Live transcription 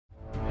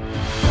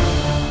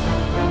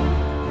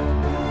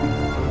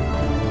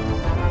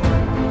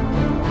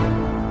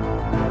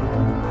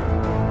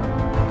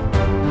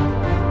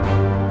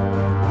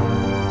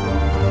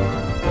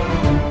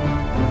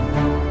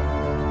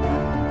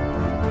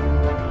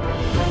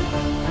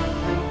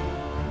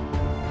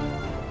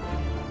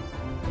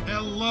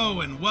Hello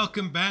and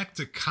welcome back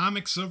to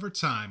Comics Over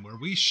Time, where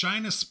we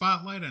shine a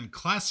spotlight on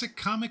classic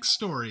comic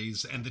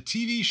stories and the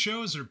TV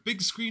shows or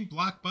big screen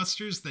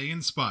blockbusters they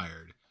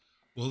inspired.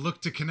 We'll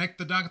look to connect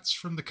the dots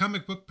from the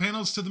comic book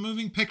panels to the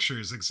moving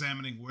pictures,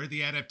 examining where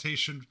the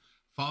adaptation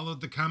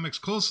followed the comics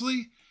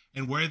closely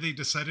and where they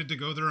decided to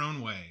go their own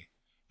way.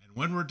 And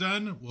when we're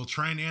done, we'll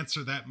try and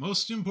answer that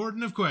most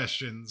important of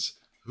questions: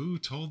 who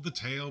told the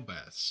tale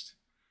best?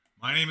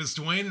 My name is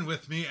Dwayne, and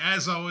with me,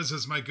 as always,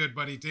 is my good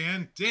buddy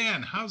Dan.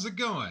 Dan, how's it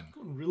going?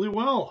 Going really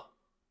well.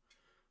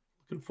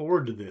 Looking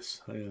forward to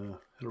this. I had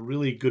a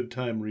really good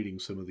time reading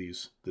some of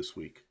these this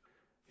week.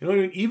 You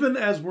know, even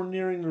as we're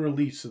nearing the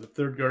release of the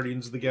third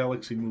Guardians of the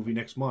Galaxy movie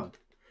next month,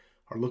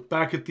 our look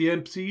back at the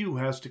MCU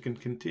has to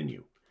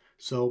continue.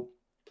 So,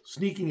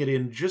 sneaking it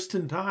in just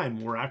in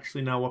time, we're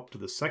actually now up to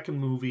the second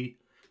movie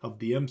of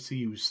the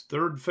MCU's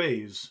third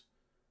phase,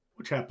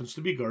 which happens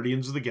to be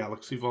Guardians of the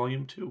Galaxy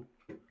Volume 2.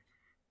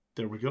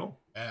 There we go.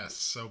 Yes,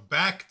 so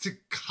back to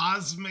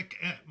Cosmic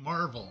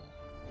Marvel.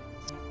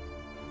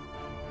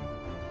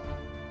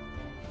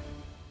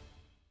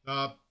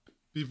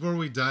 Before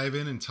we dive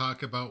in and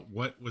talk about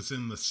what was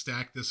in the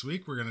stack this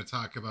week, we're going to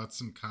talk about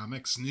some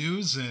comics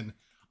news. And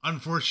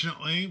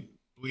unfortunately,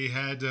 we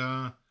had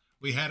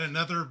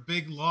another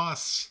big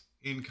loss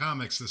in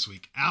comics this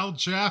week. Al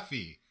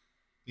Jaffe,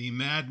 the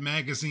Mad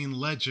Magazine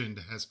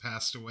legend, has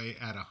passed away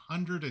at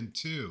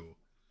 102.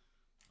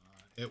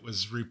 It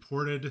was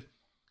reported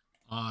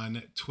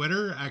on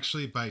Twitter,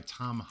 actually by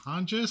Tom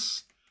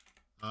Honges,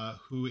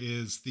 who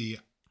is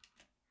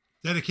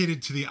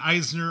dedicated to the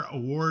Eisner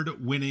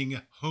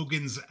Award-winning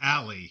Hogan's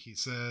Alley. He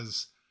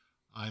says,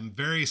 "I'm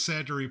very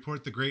sad to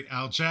report the great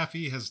Al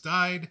Jaffe has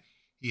died.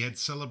 He had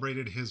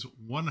celebrated his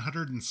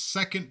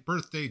 102nd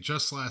birthday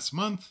just last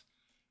month.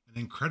 An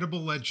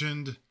incredible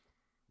legend.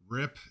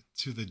 Rip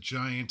to the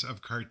giant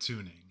of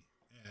cartooning."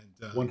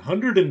 And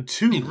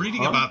 102. In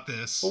reading about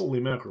this, holy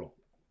mackerel!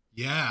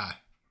 Yeah.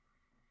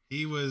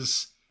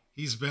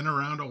 He's been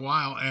around a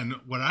while. And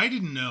what I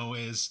didn't know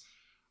is,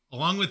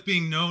 along with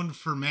being known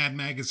for Mad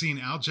Magazine,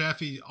 Al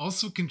Jaffe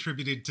also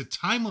contributed to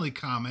Timely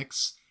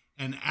Comics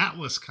and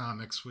Atlas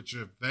Comics, which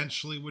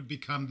eventually would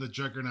become the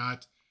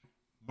juggernaut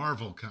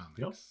Marvel Comics.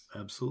 Yep,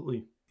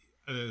 absolutely.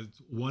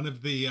 One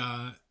of the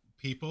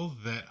people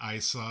that I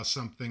saw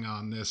something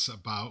on this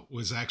about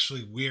was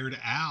actually Weird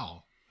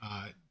Al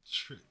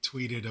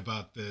tweeted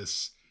about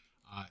this.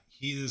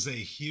 He is a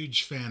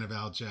huge fan of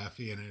Al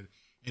Jaffe, and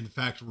in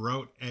fact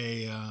wrote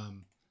a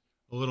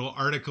little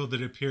article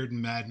that appeared in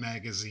Mad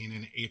Magazine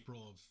in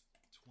April of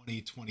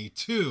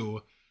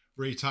 2022,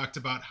 where he talked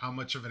about how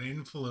much of an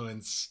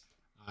influence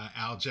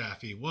Al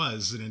Jaffe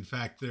was. And in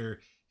fact,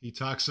 he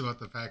talks about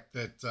the fact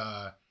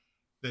that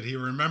he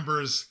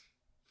remembers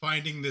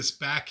finding this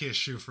back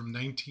issue from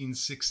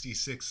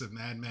 1966 of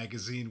Mad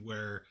Magazine,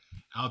 where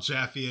Al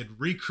Jaffe had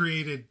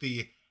recreated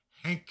the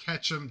Hank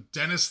Ketchum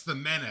Dennis the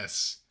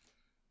Menace,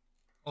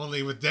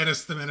 only with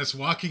Dennis the Menace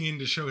walking in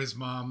to show his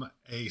mom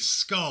a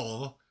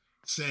skull,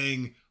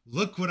 saying,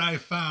 "Look what I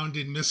found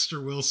in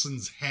Mr.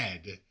 Wilson's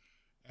head,"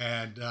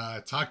 and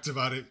talked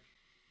about it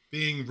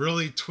being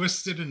really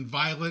twisted and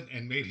violent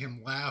and made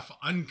him laugh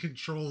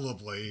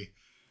uncontrollably,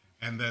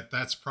 and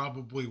that's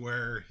probably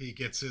where he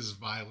gets his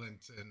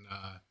violent and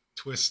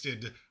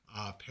twisted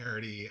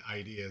parody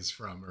ideas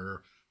from,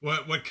 or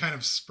what kind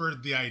of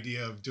spurred the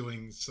idea of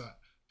doing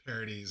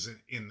parodies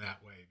in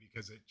that way,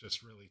 because it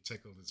just really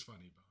tickled his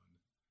funny bone.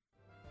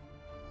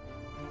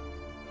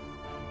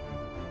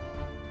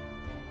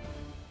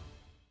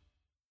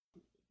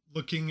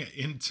 Looking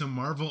into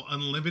Marvel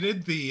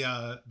Unlimited, the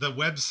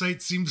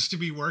website seems to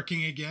be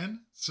working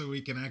again, so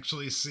we can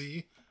actually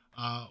see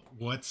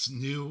what's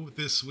new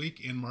this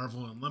week in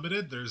Marvel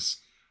Unlimited. There's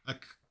a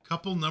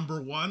couple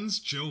number ones,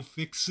 Joe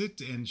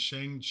Fixit and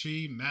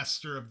Shang-Chi,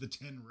 Master of the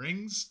Ten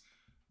Rings.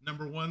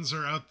 Number ones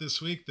are out this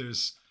week.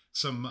 There's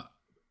some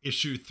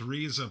issue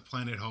 3s of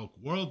Planet Hulk,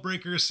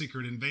 Worldbreaker,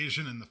 Secret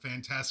Invasion, and the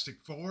Fantastic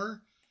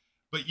Four.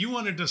 But you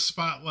wanted to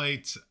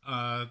spotlight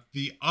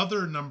the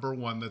other number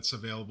one that's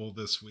available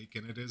this week,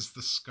 and it is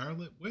The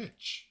Scarlet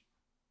Witch.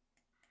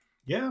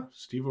 Yeah,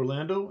 Steve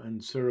Orlando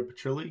and Sarah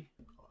Pichelli.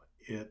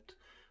 It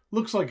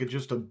looks like it's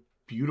just a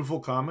beautiful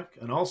comic.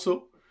 And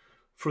also,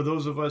 for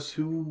those of us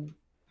who,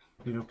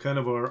 kind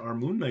of are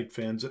Moon Knight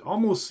fans, it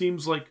almost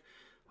seems like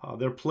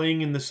they're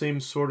playing in the same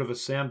sort of a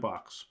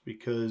sandbox,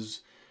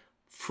 because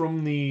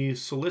from the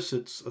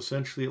solicits,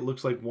 essentially it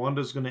looks like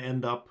Wanda's going to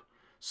end up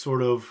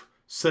sort of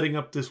setting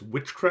up this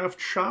witchcraft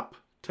shop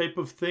type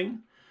of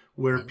thing,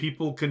 where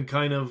people can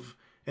kind of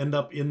end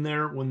up in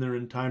there when they're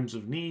in times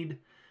of need.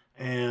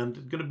 And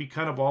it's going to be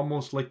kind of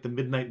almost like the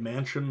Midnight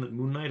Mansion that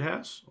Moon Knight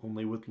has,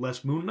 only with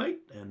less Moon Knight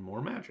and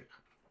more magic.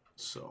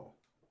 So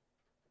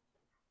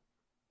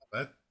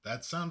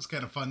that sounds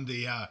kind of fun.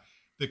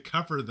 The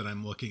cover that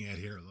I'm looking at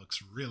here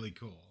looks really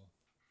cool.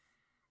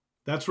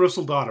 That's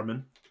Russell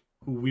Dodderman,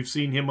 who we've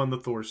seen him on the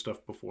Thor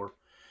stuff before.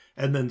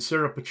 And then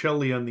Sarah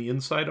Pichelli on the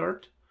inside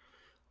art.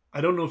 I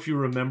don't know if you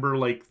remember,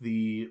 like,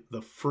 the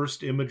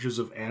first images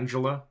of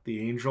Angela, the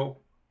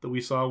angel, that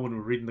we saw when we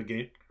were reading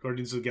the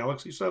Guardians of the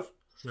Galaxy stuff.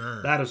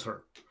 Sure. That is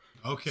her.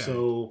 Okay.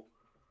 So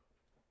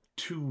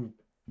two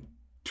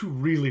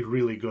really,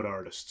 really good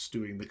artists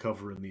doing the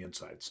cover and the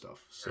inside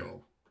stuff.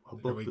 So a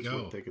book that's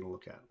worth taking a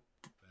look at.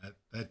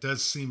 That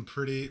does seem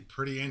pretty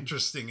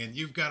interesting. And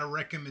you've got a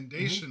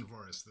recommendation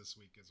for us this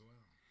week as well.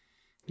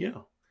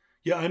 Yeah.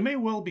 Yeah, I may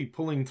well be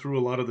pulling through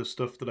a lot of the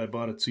stuff that I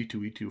bought at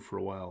C2E2 for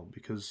a while,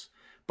 because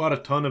I bought a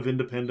ton of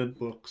independent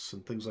books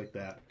and things like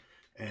that.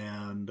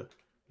 And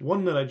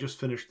one that I just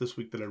finished this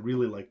week that I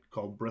really liked,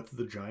 called Breath of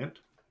the Giant.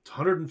 It's a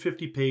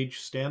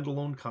 150-page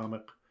standalone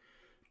comic.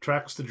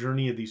 Tracks the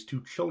journey of these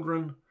two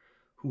children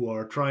who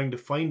are trying to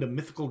find a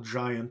mythical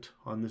giant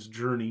on this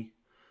journey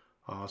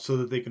so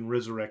that they can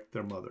resurrect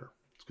their mother.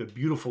 It's got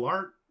beautiful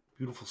art,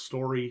 beautiful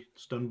story.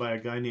 It's done by a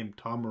guy named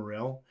Tom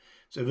Morel.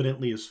 It's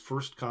evidently his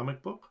first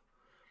comic book.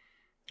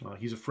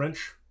 He's a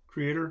French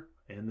creator,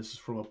 and this is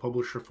from a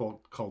publisher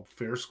called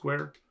Fair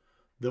Square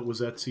that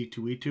was at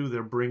C2E2.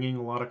 They're bringing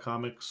a lot of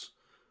comics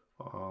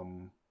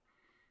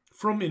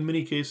from, in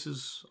many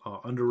cases,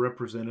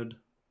 underrepresented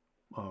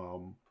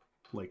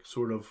like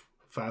sort of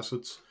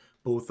facets,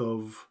 both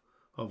of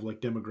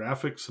like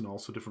demographics and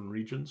also different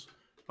regions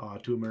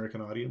to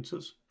American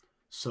audiences.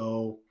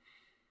 So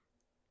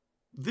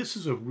this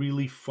is a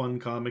really fun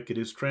comic. It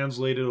is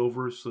translated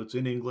over, so it's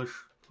in English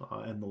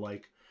and the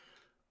like.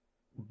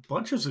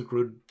 Bunches of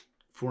good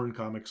foreign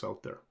comics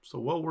out there, so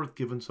well worth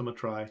giving some a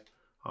try.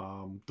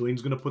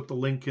 Dwayne's going to put the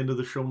link into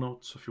the show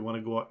notes if you want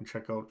to go out and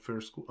check out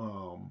Fair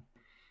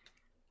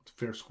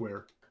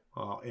Square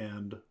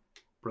and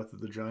Breath of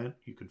the Giant.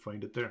 You can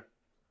find it there.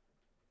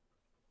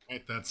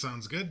 Right, that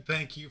sounds good.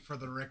 Thank you for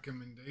the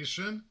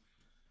recommendation.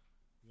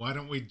 Why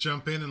don't we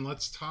jump in and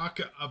let's talk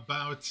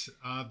about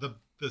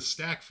the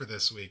stack for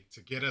this week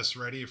to get us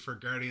ready for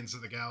Guardians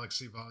of the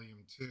Galaxy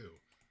Volume 2.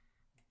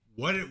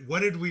 What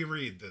did we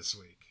read this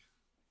week?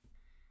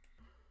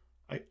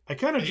 I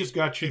kind of just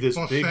got you this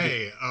buffet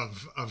big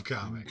of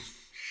comics.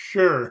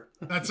 Sure.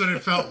 That's what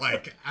it felt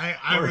like.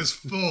 I was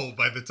full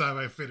by the time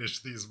I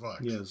finished these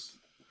books. Yes.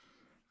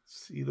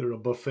 It's either a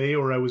buffet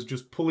or I was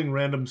just pulling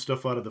random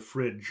stuff out of the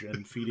fridge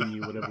and feeding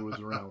you whatever was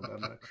around. I'm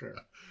not sure.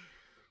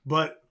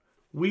 But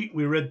we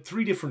read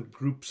 3 different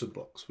groups of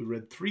books. We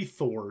read 3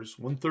 Thors,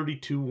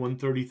 132,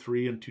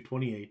 133, and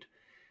 228.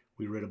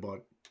 We read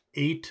about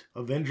 8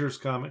 Avengers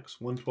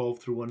comics, 112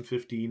 through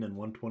 115 and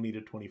 120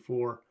 to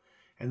 24.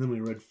 And then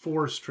we read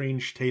 4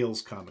 Strange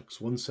Tales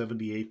comics,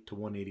 178 to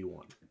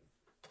 181.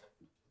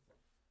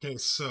 Okay,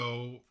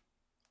 so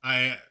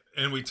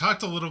we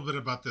talked a little bit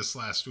about this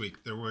last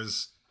week. There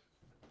was,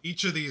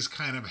 each of these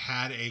kind of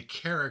had a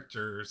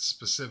character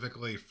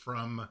specifically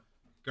from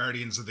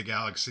Guardians of the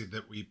Galaxy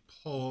that we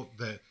pulled,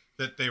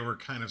 that they were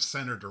kind of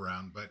centered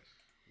around. But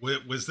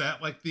was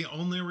that like the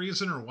only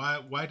reason, or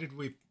why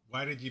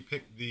did you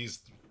pick these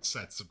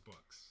sets of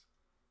books?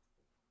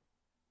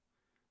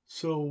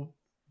 So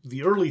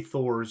the early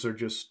Thors are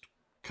just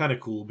kind of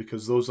cool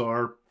because those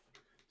are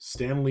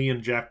Stan Lee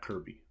and Jack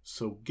Kirby.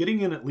 So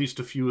getting in at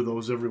least a few of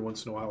those every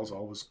once in a while is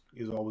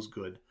always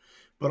good.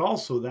 But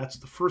also, that's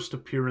the first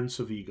appearance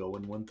of Ego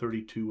in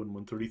 132 and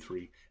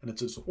 133, and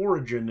it's its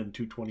origin in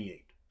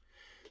 228.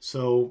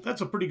 So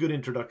that's a pretty good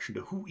introduction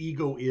to who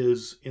Ego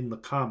is in the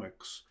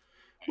comics,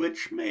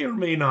 which may or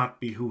may not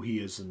be who he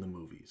is in the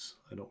movies.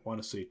 I don't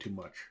want to say too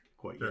much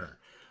quite yet.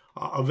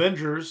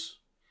 Avengers,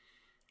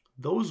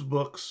 those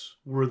books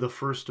were the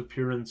first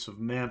appearance of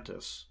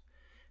Mantis,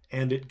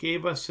 and it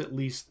gave us at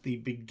least the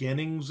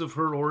beginnings of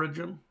her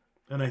origin.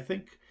 And I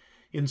think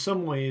in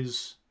some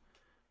ways,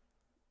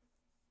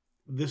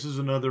 this is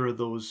another of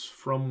those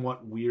from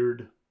what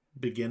weird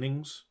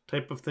beginnings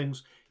type of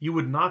things. You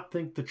would not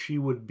think that she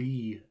would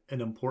be an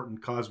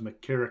important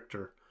cosmic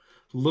character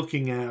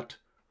looking at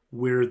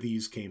where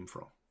these came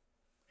from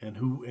and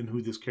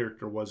who this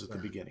character was at the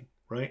beginning,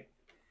 right?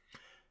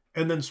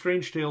 And then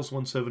Strange Tales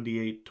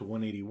 178 to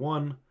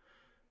 181,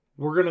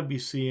 we're going to be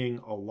seeing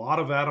a lot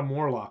of Adam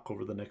Warlock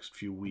over the next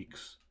few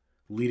weeks,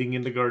 leading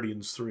into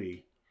Guardians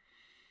 3.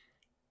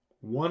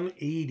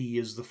 180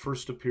 is the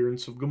first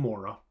appearance of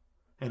Gamora,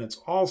 and it's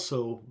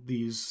also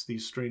these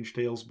Strange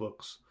Tales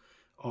books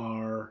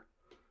are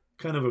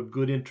kind of a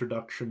good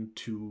introduction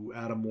to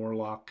Adam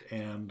Warlock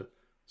and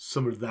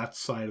some of that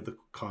side of the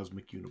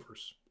cosmic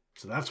universe.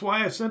 So that's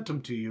why I sent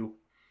them to you.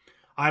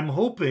 I'm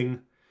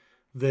hoping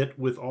that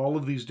with all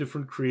of these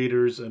different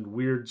creators and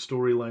weird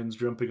storylines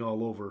jumping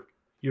all over,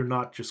 you're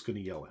not just going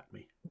to yell at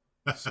me.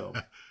 So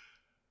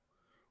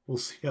we'll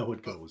see how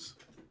it goes.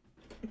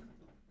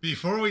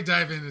 Before we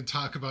dive in and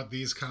talk about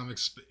these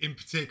comics in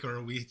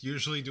particular, we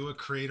usually do a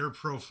creator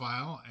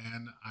profile,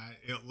 and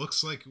it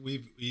looks like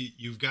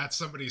you've got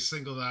somebody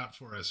singled out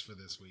for us for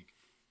this week.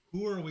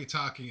 Who are we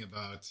talking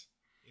about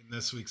in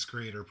this week's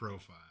creator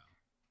profile?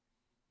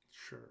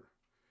 Sure.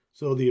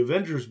 So the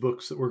Avengers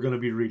books that we're going to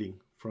be reading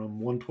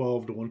from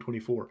 112 to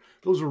 124,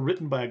 those were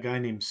written by a guy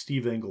named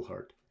Steve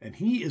Englehart, and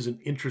he is an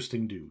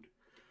interesting dude.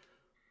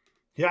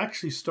 He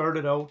actually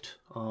started out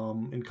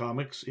in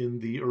comics in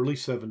the early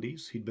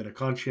 70s. He'd been a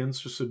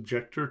conscientious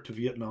objector to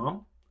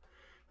Vietnam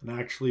and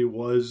actually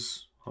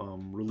was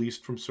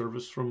released from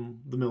service from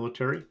the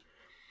military.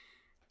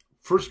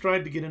 First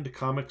tried to get into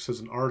comics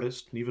as an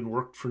artist and even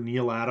worked for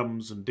Neil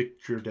Adams and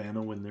Dick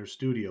Giordano in their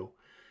studio.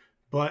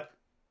 But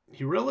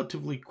he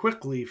relatively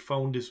quickly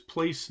found his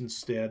place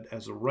instead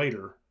as a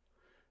writer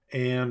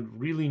and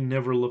really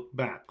never looked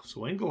back.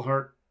 So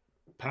Englehart,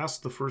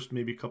 past the first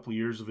maybe couple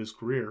years of his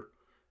career,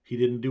 he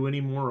didn't do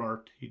any more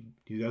art.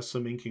 He has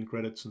some inking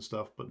credits and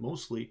stuff, but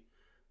mostly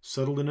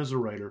settled in as a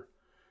writer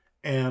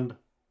and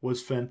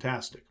was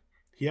fantastic.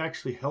 He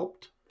actually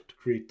helped to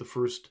create the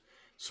first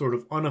sort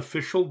of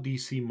unofficial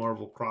DC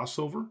Marvel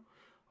crossover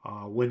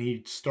when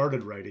he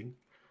started writing.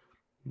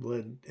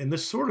 And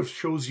this sort of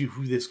shows you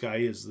who this guy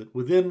is, that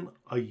within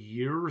a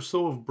year or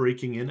so of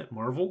breaking in at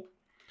Marvel,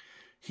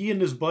 he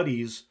and his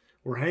buddies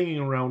were hanging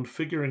around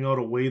figuring out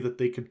a way that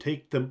they could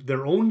take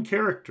their own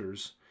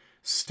characters,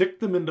 stick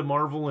them into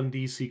Marvel and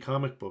DC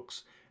comic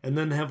books, and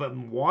then have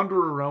them wander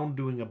around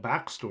doing a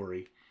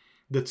backstory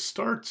that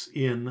starts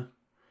in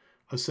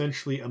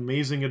essentially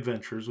Amazing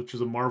Adventures, which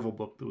is a Marvel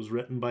book that was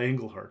written by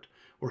Englehart,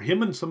 where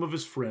him and some of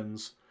his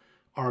friends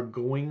are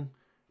going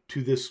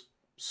to this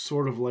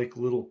sort of like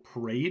little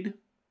parade.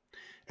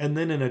 And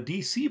then in a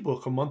DC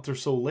book a month or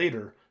so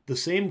later, the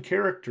same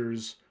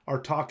characters are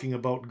talking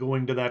about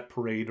going to that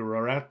parade or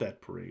are at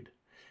that parade.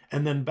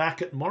 And then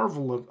back at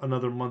Marvel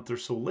another month or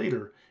so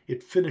later,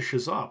 it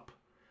finishes up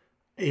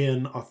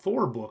in a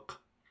Thor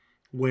book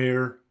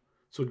where,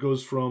 so it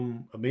goes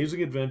from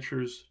Amazing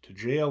Adventures to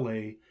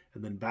JLA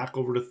and then back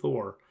over to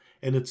Thor,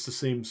 and it's the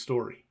same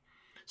story.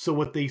 So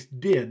what they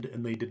did,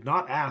 and they did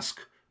not ask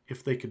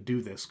if they could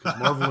do this, because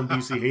Marvel and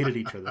DC hated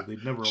each other.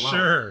 They'd never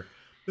allow it.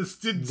 This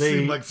didn't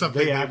seem like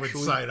something they would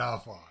sign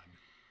off on.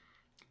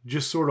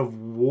 Just sort of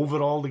wove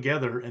it all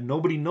together, and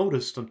nobody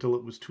noticed until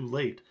it was too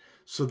late.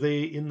 So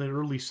they, in the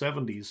early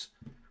 70s,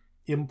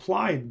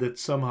 implied that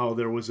somehow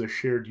there was a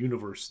shared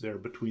universe there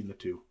between the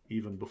two,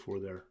 even before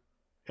there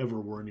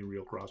ever were any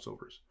real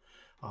crossovers.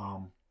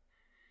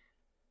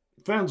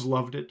 Fans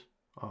loved it.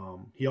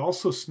 He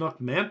also snuck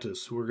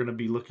Mantis, who we're going to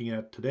be looking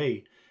at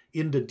today,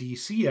 into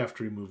DC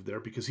after he moved there,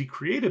 because he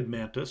created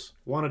Mantis,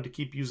 wanted to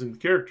keep using the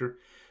character,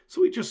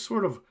 so he just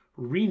sort of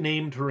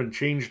renamed her and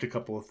changed a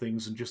couple of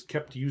things and just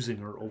kept using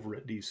her over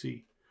at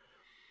DC.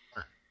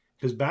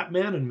 His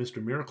Batman and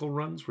Mr. Miracle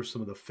runs were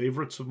some of the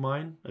favorites of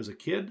mine as a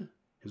kid.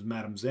 His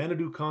Madame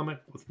Xanadu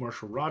comic with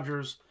Marshall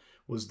Rogers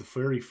was the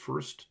very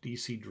first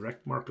DC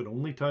direct market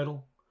only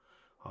title.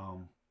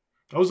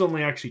 I was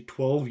only actually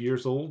 12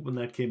 years old when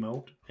that came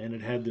out, and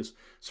it had this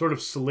sort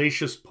of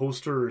salacious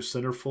poster or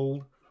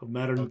centerfold of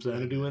Madame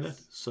Xanadu in it.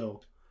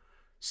 So,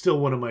 still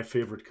one of my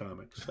favorite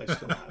comics. I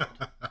still have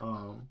it.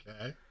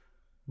 Okay.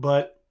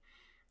 But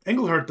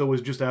Englehart, though,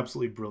 is just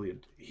absolutely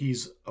brilliant.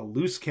 He's a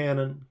loose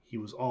cannon. He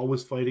was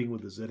always fighting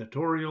with his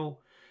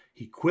editorial.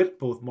 He quit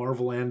both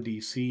Marvel and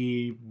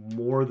DC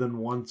more than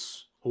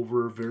once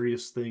over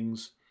various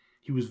things.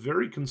 He was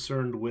very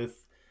concerned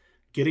with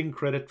getting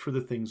credit for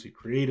the things he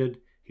created.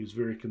 He was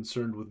very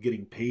concerned with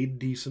getting paid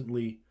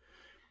decently.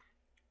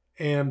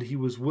 And he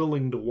was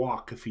willing to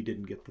walk if he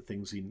didn't get the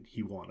things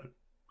he wanted.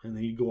 And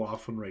then he'd go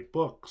off and write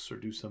books or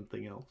do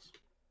something else.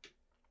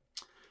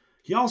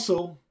 He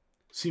also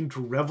seemed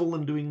to revel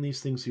in doing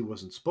these things he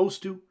wasn't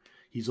supposed to.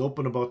 He's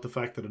open about the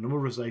fact that a number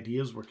of his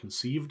ideas were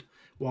conceived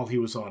while he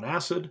was on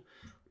acid,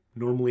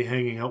 normally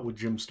hanging out with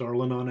Jim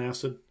Starlin on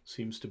acid.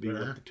 Seems to be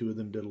what the two of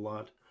them did a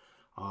lot.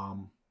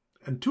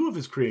 And two of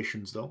his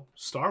creations, though,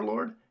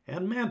 Star-Lord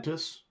and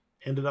Mantis,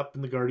 ended up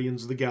in the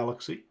Guardians of the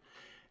Galaxy.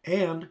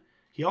 And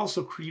he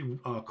also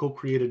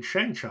co-created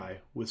Shang-Chi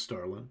with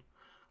Starlin,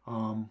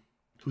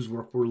 whose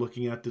work we're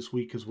looking at this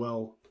week as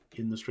well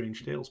in the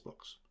Strange Tales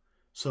books.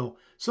 So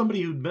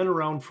somebody who'd been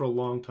around for a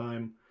long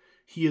time,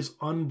 he is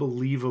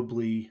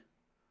unbelievably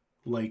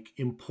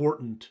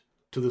important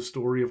to the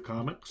story of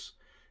comics,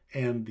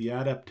 and the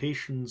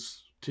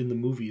adaptations in the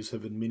movies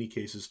have in many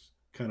cases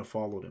kind of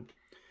followed him.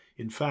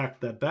 In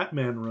fact, that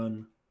Batman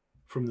run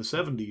from the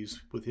 70s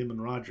with him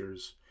and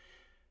Rogers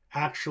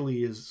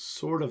actually is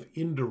sort of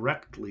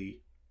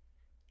indirectly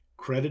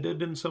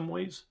credited in some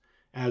ways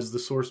as the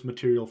source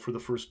material for the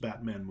first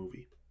Batman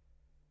movie,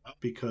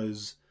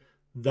 because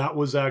that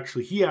was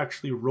he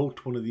actually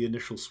wrote one of the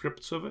initial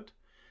scripts of it,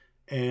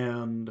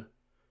 and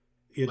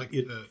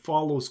it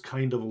follows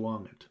kind of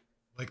along it.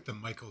 Like the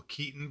Michael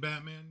Keaton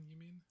Batman, you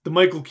mean? The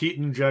Michael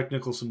Keaton, Jack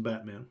Nicholson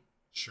Batman.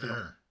 Sure.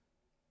 Yeah.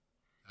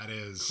 That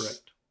is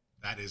correct.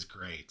 That is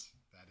great.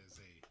 That is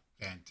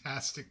a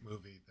fantastic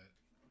movie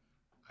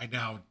that I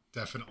now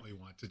definitely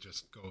want to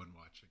just go and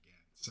watch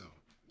again. So,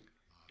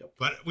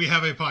 but we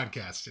have a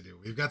podcast to do.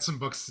 We've got some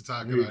books to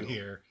talk about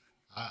here.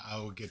 I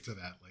will get to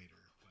that later.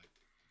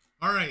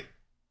 All right.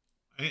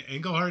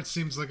 Englehart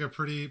seems like a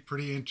pretty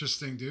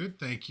interesting dude.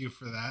 Thank you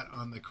for that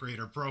on the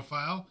creator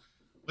profile.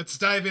 Let's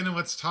dive in and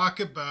let's talk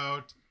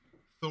about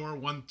Thor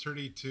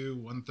 132,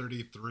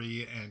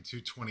 133, and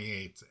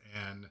 228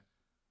 and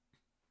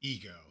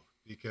Ego,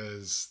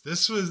 because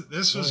this was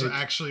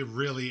actually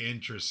really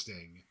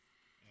interesting.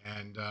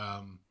 And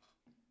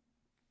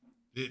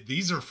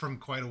these are from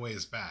quite a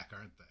ways back,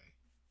 aren't they?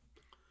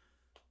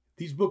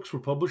 These books were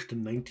published in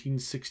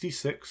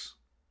 1966,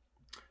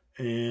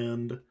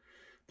 and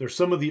They're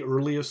some of the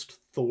earliest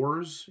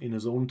Thors in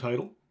his own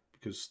title,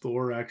 because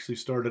Thor actually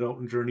started out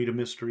in Journey to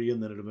Mystery,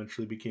 and then it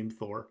eventually became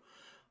Thor.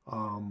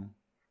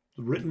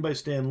 Written by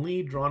Stan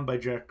Lee, drawn by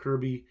Jack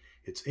Kirby.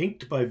 It's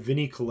inked by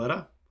Vinnie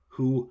Coletta,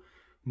 who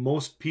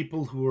most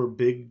people who are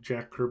big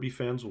Jack Kirby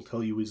fans will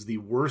tell you is the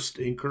worst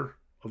inker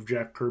of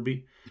Jack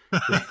Kirby.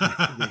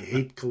 They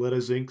hate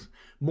Coletta's inks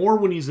more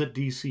when he's at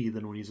DC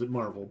than when he's at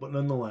Marvel, but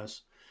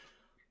nonetheless.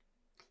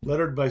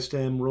 Lettered by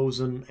Stan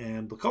Rosen,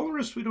 and the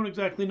colorist we don't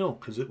exactly know,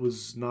 because it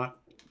was not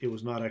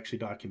actually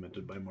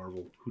documented by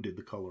Marvel who did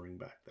the coloring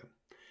back then.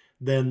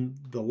 Then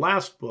the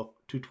last book,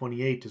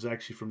 228, is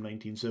actually from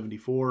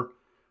 1974,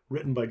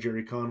 written by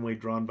Jerry Conway,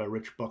 drawn by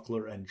Rich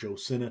Buckler and Joe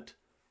Sinnott,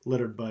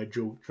 lettered by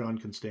John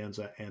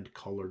Constanza, and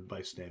colored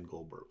by Stan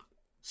Goldberg.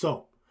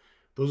 So,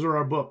 those are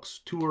our books.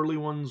 2 early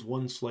ones,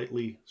 1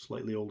 slightly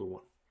older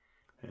one.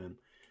 And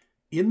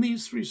in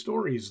these 3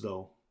 stories,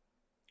 though,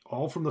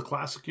 all from the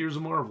classic years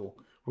of Marvel,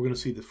 we're going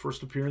to see the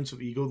first appearance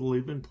of Ego the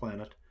Living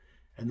Planet,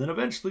 and then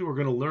eventually we're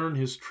going to learn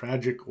his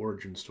tragic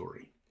origin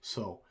story.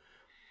 So,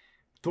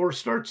 Thor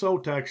starts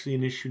out actually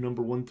in issue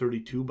number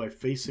 132 by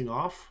facing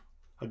off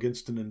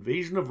against an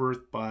invasion of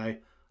Earth by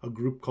a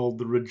group called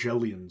the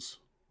Regellians,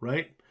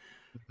 right?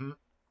 Mm-hmm.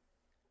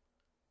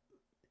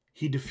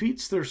 He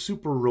defeats their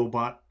super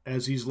robot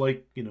as he's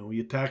he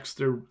attacks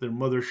their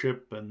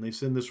mothership, and they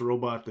send this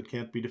robot that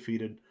can't be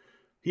defeated.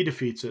 He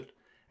defeats it,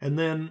 and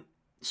then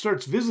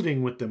starts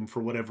visiting with them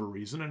for whatever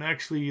reason, and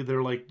actually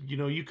they're like,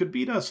 you could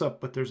beat us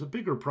up, but there's a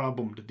bigger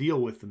problem to deal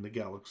with in the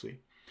galaxy.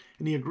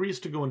 And he agrees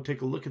to go and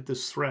take a look at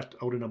this threat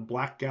out in a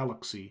black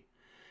galaxy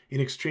in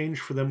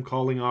exchange for them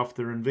calling off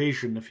their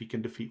invasion if he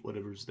can defeat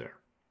whatever's there.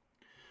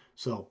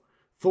 So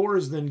Thor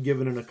is then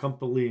given an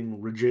accompanying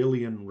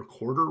Regellian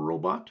recorder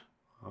robot.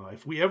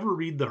 If we ever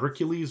read the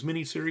Hercules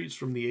miniseries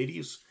from the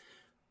 80s,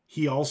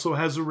 he also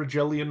has a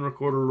Regellian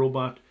recorder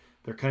robot.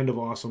 They're kind of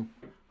awesome.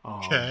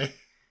 Okay.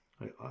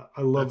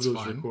 I love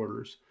those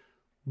recorders.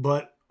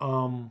 But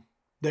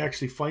they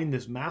actually find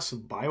this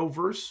massive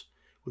bioverse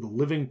with a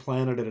living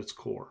planet at its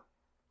core.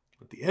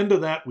 At the end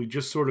of that, we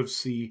just sort of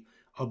see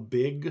a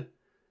big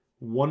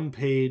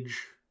 1-page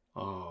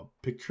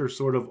picture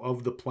sort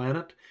of the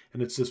planet.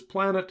 And it's this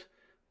planet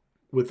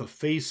with a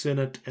face in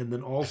it, and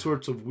then all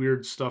sorts of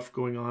weird stuff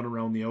going on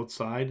around the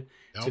outside.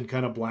 It's in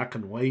kind of black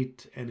and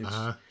white, and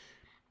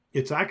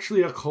it's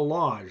actually a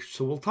collage.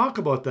 So we'll talk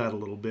about that a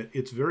little bit.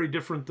 It's very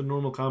different than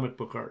normal comic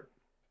book art.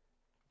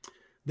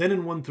 Then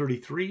in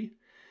 133,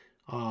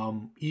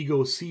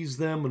 Ego sees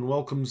them and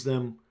welcomes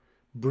them,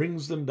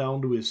 brings them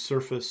down to his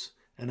surface,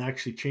 and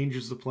actually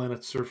changes the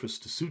planet's surface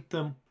to suit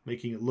them,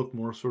 making it look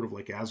more sort of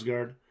like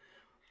Asgard.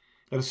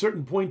 At a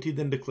certain point, he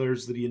then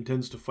declares that he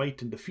intends to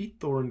fight and defeat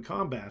Thor in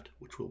combat,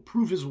 which will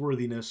prove his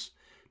worthiness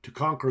to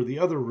conquer the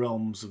other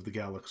realms of the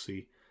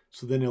galaxy.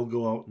 So then he'll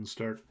go out and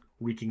start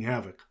wreaking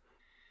havoc.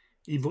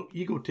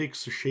 Ego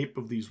takes the shape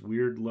of these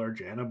weird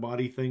large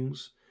antibody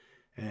things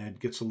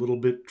and gets a little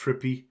bit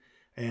trippy.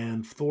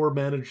 And Thor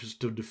manages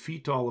to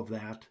defeat all of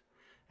that.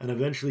 And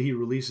eventually he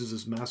releases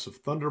his massive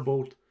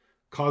thunderbolt,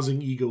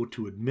 causing Ego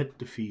to admit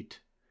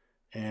defeat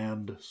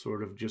and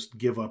sort of just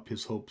give up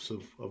his hopes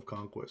of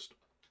conquest.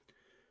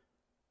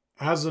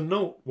 As a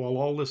note, while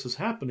all this is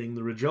happening,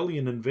 the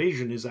Regellian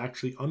invasion is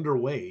actually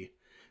underway,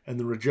 and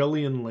the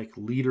Regellian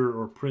leader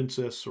or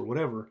princess or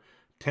whatever,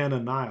 Tana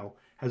Nile,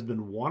 has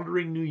been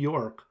wandering New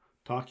York,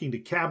 talking to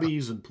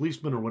cabbies and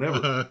policemen or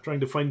whatever,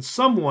 trying to find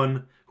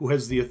someone who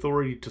has the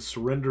authority to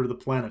surrender the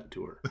planet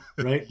to her,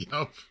 right?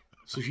 Yep.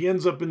 So she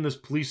ends up in this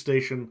police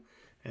station,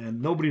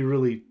 and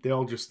they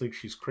all just think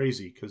she's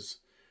crazy because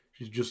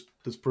she's just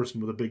this person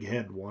with a big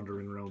head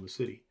wandering around the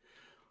city.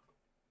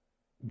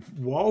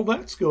 While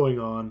that's going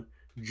on,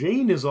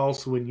 Jane is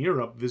also in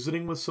Europe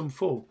visiting with some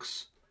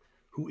folks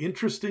who,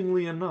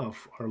 interestingly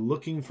enough, are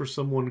looking for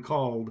someone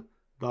called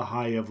the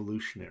High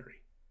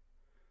Evolutionary.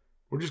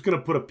 We're just going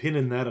to put a pin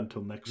in that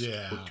until next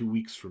or 2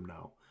 weeks from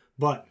now.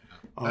 But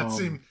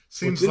that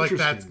seems like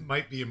that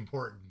might be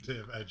important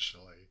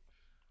eventually.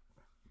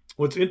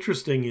 What's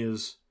interesting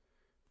is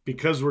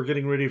because we're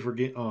getting ready for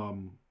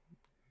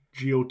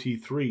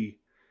GOT3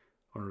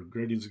 or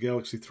Guardians of the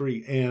Galaxy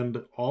 3,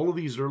 and all of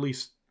these early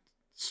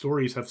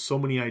stories have so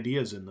many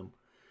ideas in them.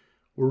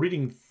 We're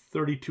reading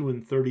 32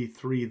 and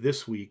 33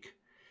 this week,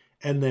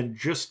 and then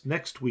just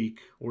next week,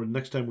 or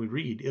next time we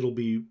read, it'll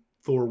be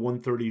Thor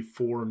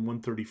 134 and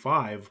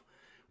 135,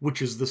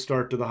 which is the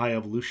start to the High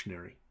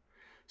Evolutionary.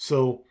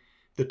 So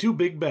the 2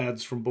 big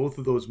bads from both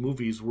of those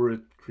movies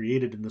were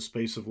created in the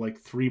space of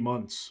 3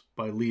 months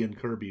by Lee and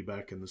Kirby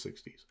back in the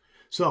 60s.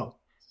 So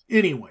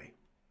anyway,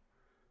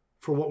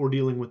 for what we're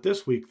dealing with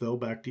this week, though,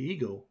 back to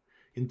Ego.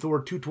 In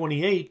Thor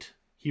 228,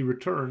 he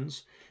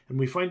returns, and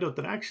we find out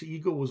that actually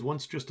Ego was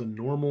once just a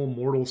normal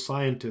mortal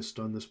scientist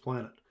on this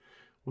planet.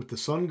 With the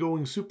sun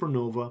going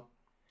supernova,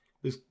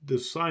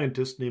 this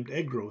scientist named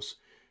Egros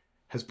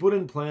has put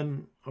in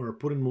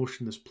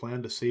motion this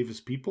plan to save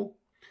his people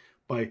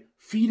by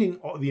feeding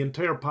the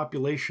entire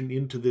population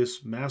into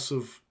this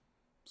massive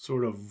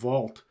sort of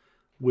vault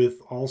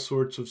with all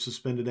sorts of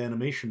suspended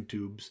animation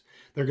tubes.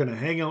 They're going to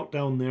hang out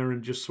down there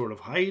and just sort of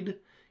hide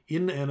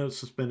in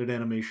suspended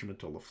animation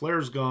until the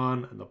flare's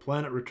gone and the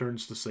planet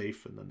returns to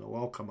safe, and then they'll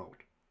all come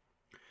out.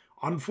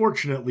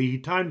 Unfortunately, he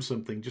timed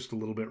something just a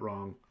little bit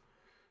wrong.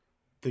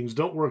 Things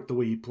don't work the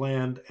way he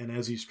planned, and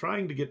as he's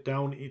trying to get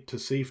down to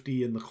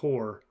safety in the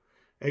core,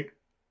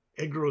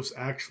 Egros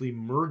actually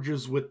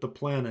merges with the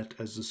planet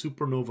as the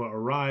supernova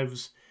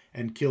arrives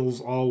and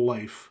kills all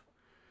life.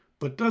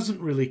 But doesn't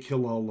really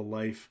kill all the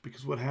life,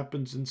 because what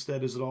happens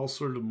instead is it all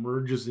sort of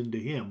merges into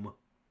him,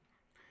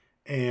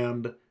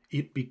 and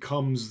it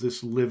becomes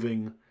this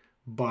living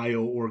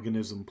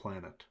bioorganism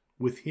planet,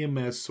 with him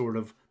as sort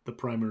of the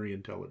primary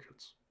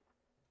intelligence.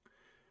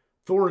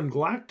 Thor and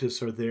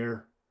Galactus are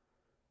there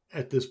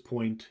at this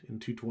point in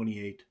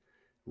 228,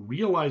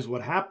 realize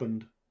what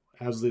happened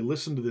as they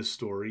listen to this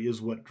story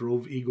is what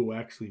drove Ego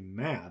actually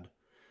mad.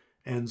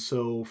 And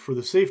so for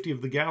the safety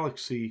of the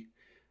galaxy,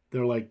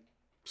 they're like,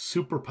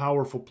 super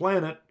powerful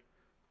planet,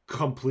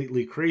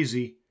 completely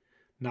crazy,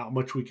 not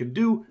much we can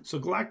do. So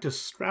Galactus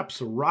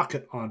straps a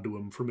rocket onto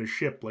him from his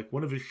ship, like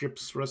one of his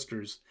ship's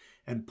thrusters,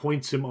 and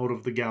points him out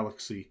of the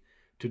galaxy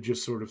to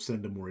just sort of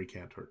send him where he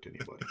can't hurt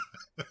anybody.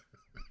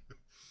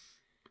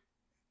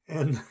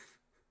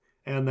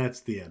 And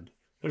that's the end.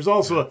 There's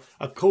also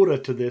a coda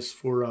to this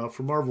for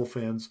Marvel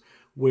fans,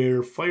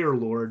 where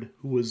Firelord,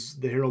 who was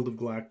the Herald of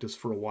Galactus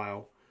for a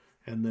while,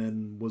 and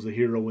then was a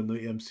hero in the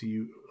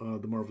MCU,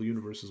 the Marvel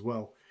Universe as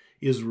well,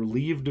 is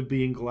relieved of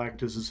being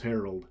Galactus'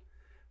 herald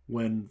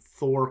when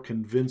Thor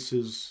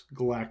convinces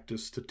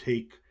Galactus to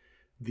take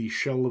the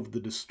shell of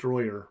the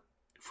Destroyer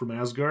from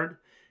Asgard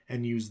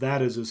and use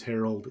that as his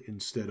herald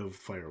instead of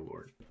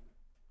Firelord.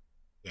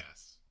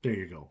 Yes. There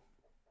you go.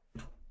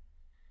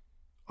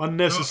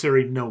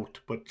 Unnecessary note,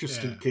 but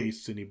just in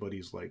case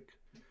anybody's like,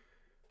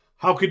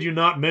 how could you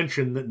not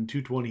mention that in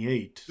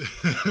 228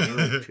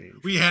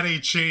 we had a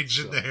change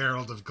in the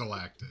Herald of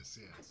Galactus?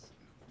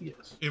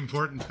 Yes.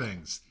 Important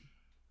things.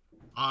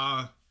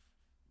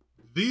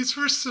 These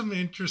were some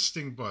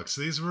interesting books.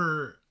 These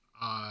were,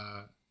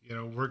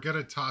 we're going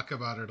to talk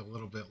about it a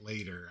little bit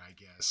later, I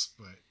guess,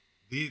 but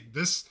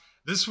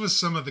this was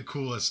some of the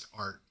coolest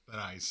art that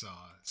I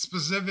saw,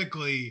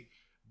 specifically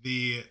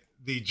the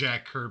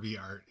Jack Kirby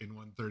art in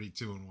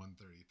 132 and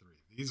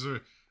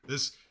 133.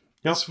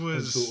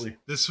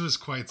 This was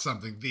quite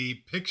something. The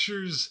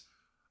pictures,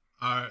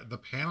 the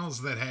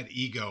panels that had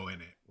Ego in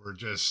it were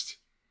just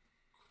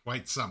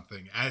quite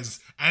something. As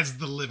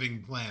the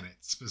living planet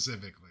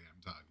specifically,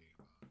 I'm talking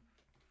about.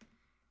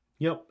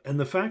 Yep, and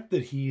the fact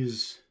that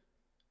his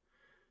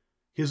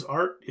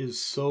art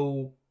is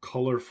so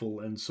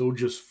colorful and so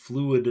just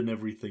fluid and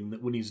everything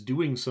that when he's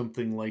doing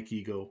something like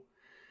Ego,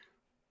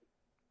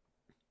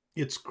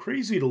 it's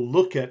crazy to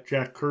look at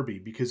Jack Kirby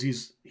because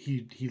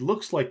he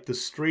looks like the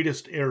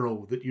straightest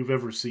arrow that you've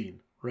ever seen,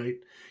 right?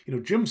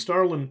 Jim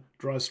Starlin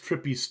draws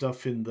trippy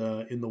stuff in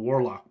the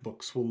Warlock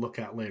books we'll look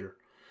at later.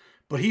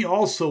 But he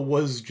also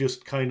was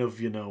just kind of,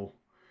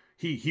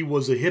 he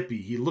was a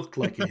hippie. He looked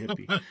like a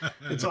hippie.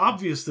 It's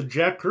obvious that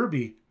Jack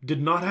Kirby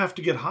did not have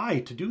to get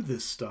high to do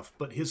this stuff,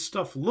 but his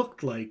stuff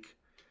looked like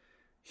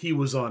he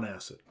was on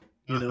acid,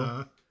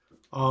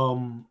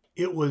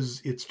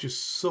 It's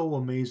just so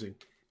amazing.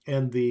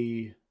 And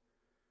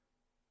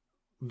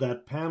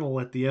that panel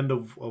at the end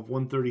of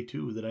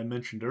 132 that I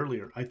mentioned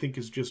earlier, I think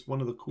is just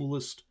one of the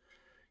coolest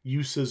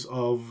uses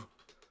of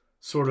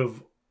sort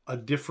of a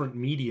different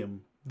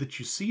medium that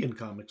you see in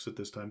comics at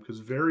this time, because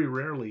very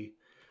rarely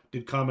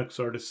did comics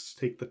artists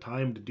take the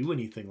time to do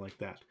anything like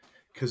that,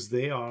 because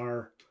they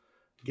are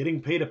getting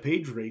paid a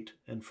page rate,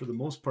 and for the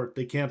most part,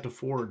 they can't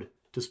afford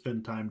to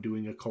spend time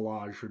doing a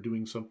collage or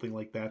doing something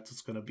like that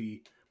that's going to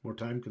be more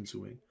time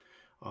consuming.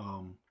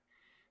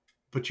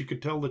 But you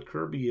could tell that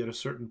Kirby, at a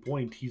certain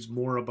point, he's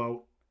more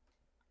about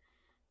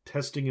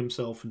testing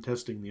himself and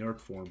testing the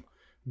art form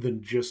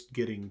than just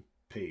getting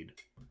paid,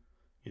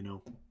 And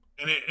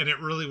it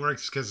really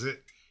works because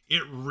it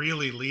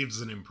really leaves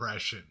an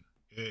impression.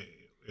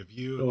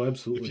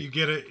 Absolutely.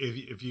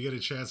 If you get a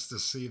chance to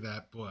see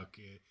that book,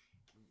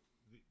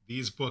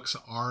 these books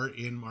are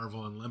in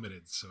Marvel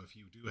Unlimited. So if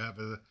you do have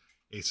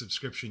a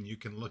subscription, you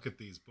can look at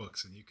these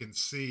books and you can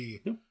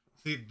see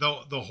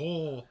the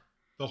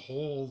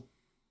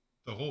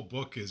whole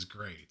book is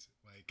great.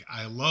 Like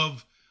I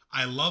love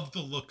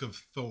the look of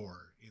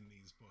Thor in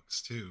these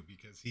books too,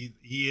 because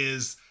he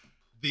is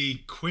the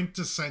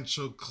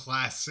quintessential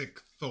classic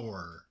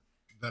Thor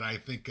that I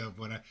think of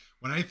when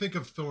I think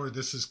of Thor.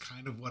 This is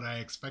kind of what I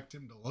expect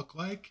him to look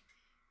like,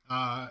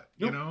 and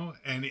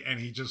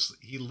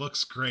he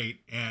looks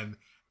great, and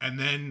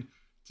then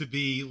to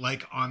be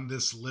like on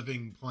this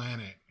living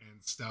planet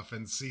and stuff,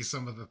 and see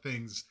some of the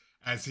things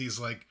as he's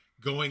like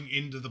going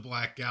into the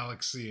Black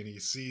Galaxy and he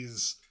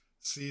sees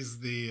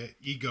the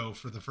Ego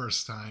for the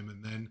first time,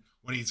 and then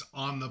when he's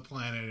on the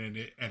planet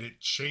and it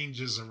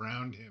changes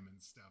around him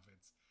and stuff,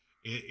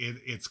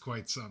 it's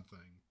quite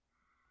something.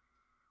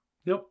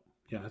 Yep.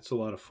 Yeah, it's a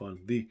lot of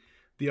fun.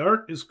 The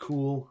art is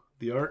cool.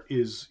 The art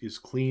is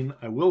clean.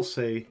 I will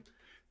say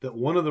that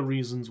one of the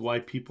reasons why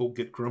people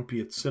get grumpy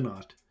at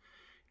Sinnott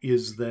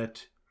is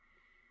that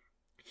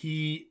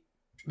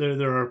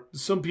there are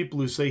some people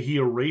who say he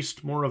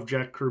erased more of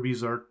Jack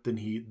Kirby's art than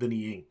he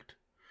inked.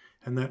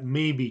 And that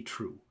may be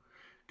true.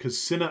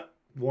 Because Sinnott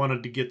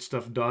wanted to get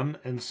stuff done,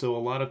 and so a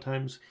lot of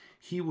times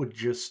he would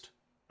just...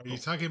 Are you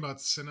talking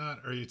about Sinnott,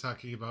 or are you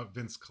talking about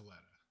Vince Colletta?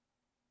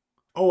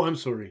 Oh, I'm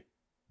sorry.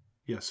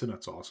 Yeah,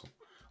 Sinnott's awesome.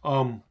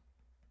 Let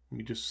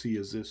me just see,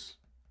 is this...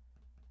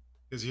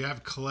 Because you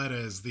have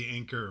Colletta as the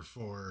inker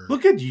for...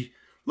 Look at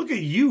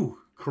you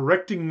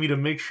correcting me to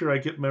make sure I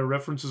get my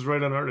references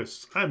right on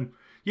artists.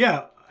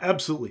 Yeah,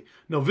 absolutely.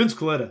 No, Vince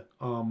Colletta.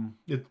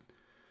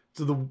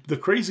 So the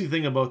crazy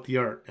thing about the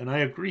art, and I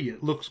agree,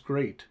 it looks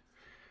great,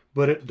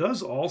 but it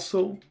does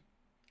also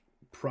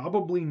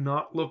probably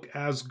not look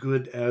as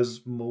good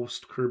as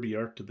most Kirby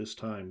art to this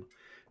time,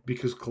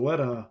 because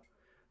Colletta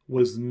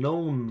was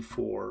known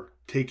for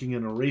taking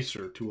an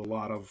eraser to a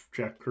lot of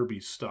Jack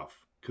Kirby's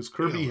stuff, because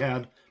Kirby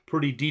had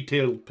pretty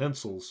detailed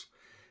pencils,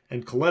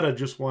 and Colletta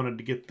just wanted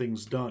to get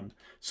things done.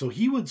 So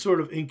he would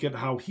sort of ink it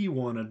how he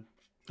wanted,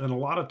 and a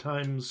lot of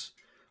times,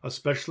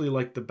 especially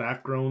like the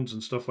backgrounds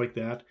and stuff like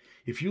that,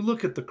 if you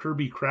look at the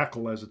Kirby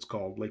Crackle, as it's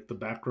called, like the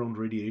background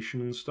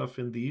radiation and stuff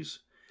in these,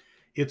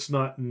 it's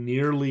not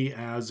nearly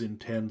as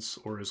intense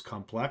or as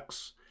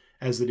complex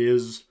as it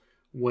is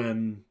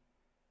when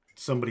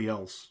somebody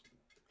else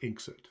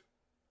inks it.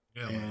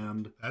 Yeah,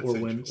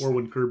 or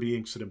when Kirby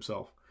inks it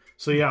himself.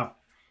 So yeah,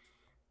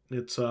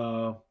 it's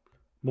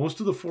most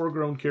of the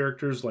foreground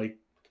characters like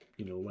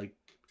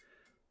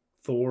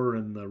Thor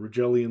and the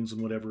Regellians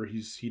and whatever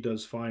he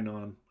does fine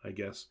on, I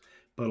guess.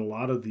 But a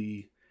lot of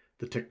the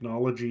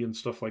technology and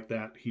stuff like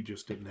that, he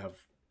just didn't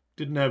have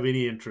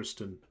any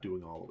interest in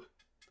doing all of it.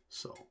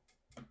 So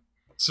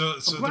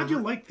I'm glad you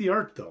liked the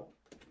art, though.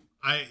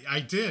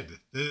 I did.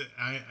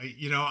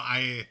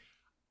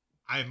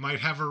 I might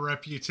have a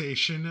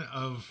reputation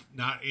of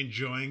not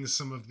enjoying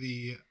some of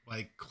the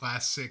like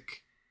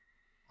classic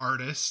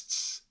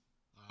artists,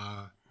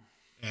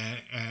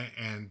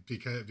 and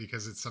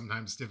because it's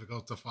sometimes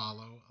difficult to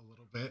follow a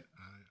little bit.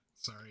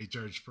 Sorry,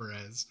 George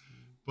Perez,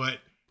 but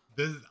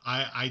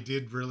I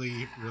did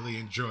really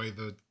enjoy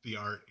the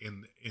art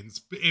in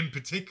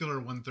particular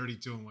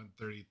 132 and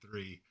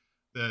 133,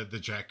 the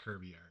Jack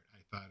Kirby art.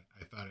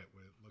 I thought it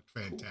looked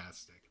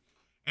fantastic.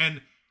 Cool.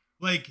 And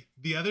like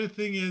the other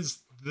thing is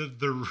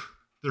the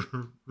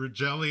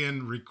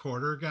Regellian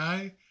recorder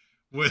guy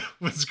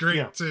was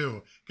great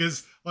too,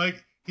 because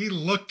like he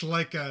looked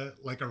like a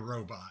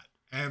robot,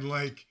 and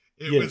like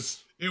it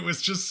was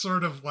just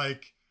sort of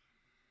like,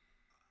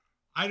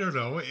 I don't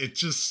know,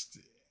 it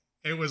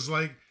was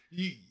like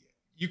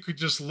you could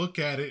just look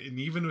at it, and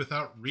even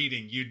without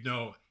reading, you'd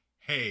know,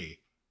 hey,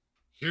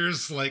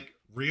 here's like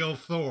real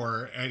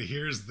Thor, and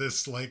here's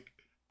this like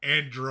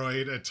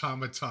android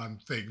automaton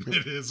thing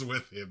that is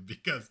with him,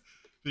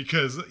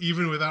 because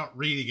even without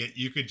reading it,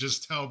 you could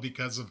just tell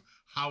because of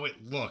how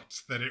it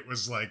looked that it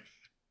was like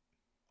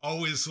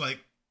always like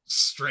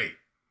straight,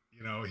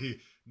 he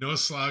no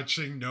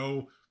slouching,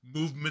 no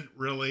movement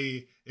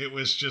really. It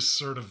was just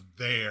sort of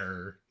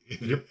there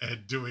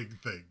and doing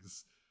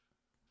things.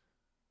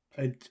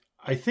 I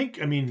think,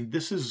 I mean,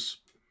 this is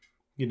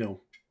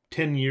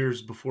 10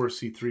 years before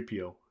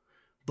C-3PO,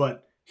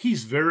 but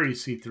he's very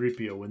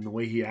C-3PO in the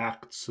way he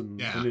acts, and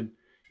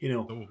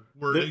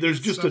there's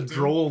just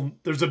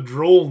there's a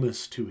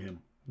drollness to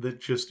him that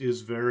just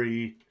is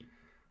very.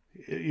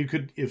 You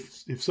could,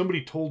 if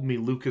somebody told me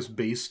Lucas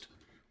based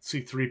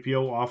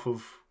C-3PO off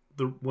of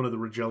one of the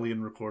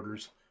Regellian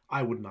recorders,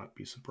 I would not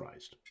be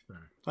surprised. Right.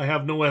 I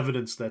have no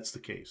evidence that's the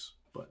case,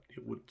 but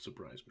it wouldn't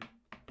surprise me.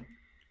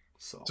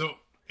 So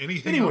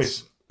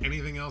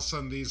anything else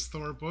on these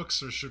Thor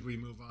books, or should we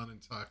move on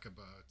and talk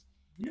about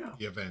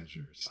the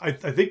Avengers? I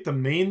think the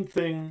main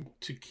thing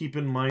to keep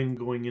in mind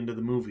going into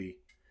the movie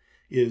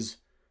is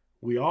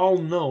we all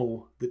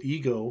know that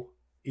Ego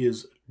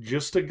is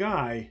just a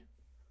guy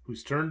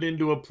who's turned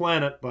into a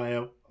planet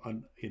by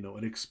an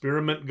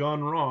experiment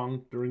gone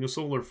wrong during a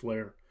solar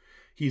flare.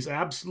 He's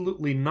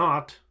absolutely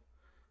not,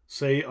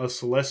 say, a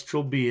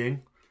celestial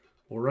being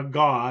or a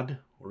god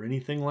or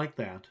anything like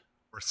that.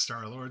 Or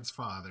Star-Lord's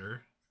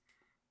father.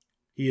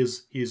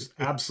 He's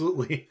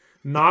absolutely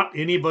not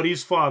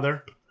anybody's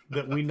father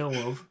that we know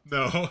of.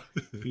 No.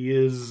 He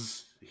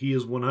is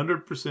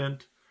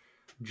 100%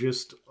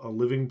 just a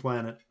living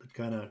planet that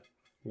kind of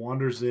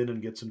wanders in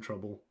and gets in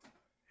trouble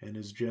and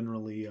is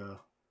generally a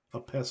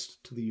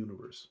pest to the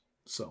universe.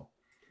 So,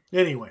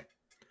 anyway.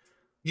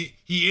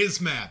 He is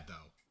mad, though.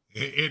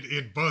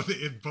 In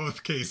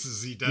both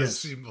cases, he does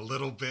seem a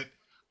little bit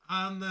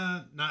on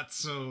the not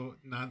so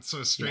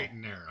straight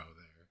and narrow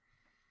there.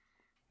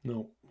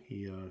 No,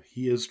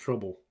 he is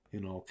trouble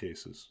in all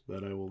cases.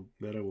 That I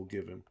will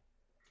give him.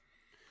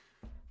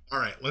 All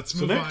right, let's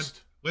move on.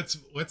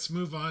 Let's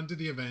move on to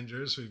the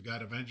Avengers. We've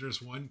got Avengers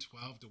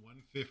 112 to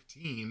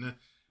 115,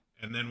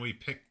 and then we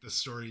pick the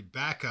story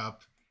back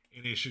up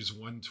in issues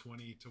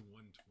 120 to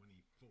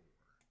 124.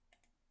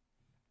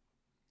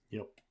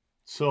 Yep.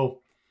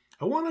 So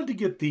I wanted to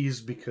get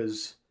these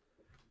because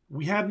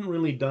we hadn't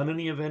really done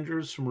any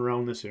Avengers from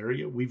around this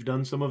area. We've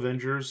done some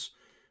Avengers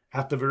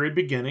at the very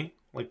beginning,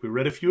 like we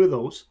read a few of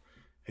those,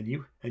 and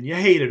you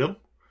hated them.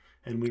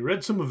 And we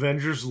read some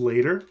Avengers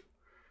later,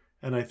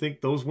 and I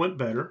think those went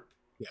better.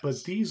 Yes.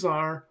 But these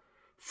are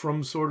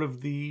from sort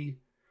of the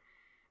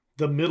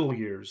middle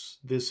years.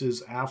 This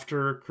is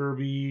after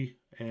Kirby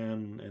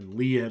and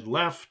Lee had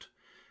left.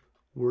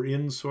 We're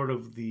in sort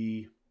of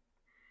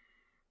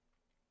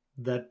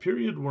that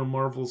period where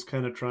Marvel's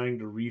kind of trying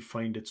to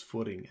re-find its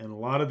footing, and a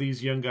lot of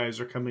these young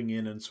guys are coming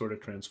in and sort of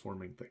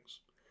transforming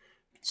things.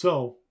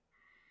 So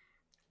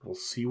we'll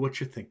see what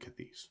you think of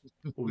these.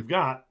 What we've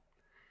got,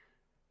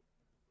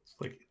 it's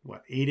like,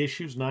 8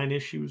 issues, 9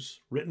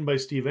 issues, written by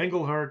Steve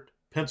Englehart,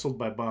 penciled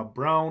by Bob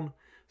Brown.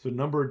 There's a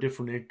number of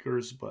different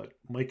inkers, but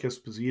Mike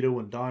Esposito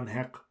and Don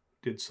Heck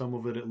did some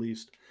of it at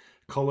least.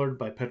 Colored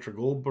by Petra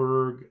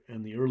Goldberg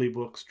and the early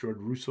books, George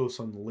Roussos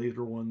on the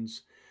later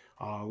ones.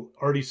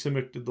 Artie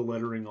Simic did the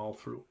lettering all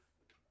through.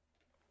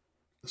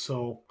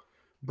 So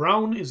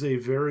Brown is a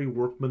very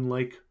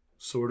workmanlike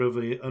sort of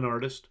an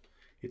artist.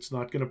 It's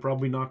not going to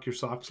probably knock your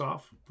socks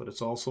off, but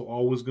it's also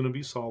always going to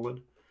be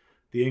solid.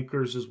 The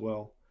inkers as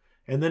well.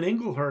 And then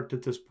Englehart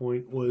at this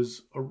point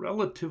was a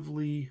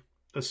relatively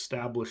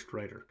established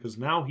writer, because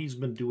now he's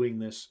been doing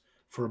this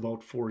for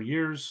about 4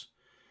 years.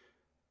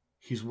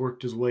 He's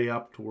worked his way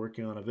up to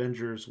working on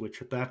Avengers,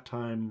 which at that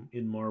time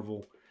in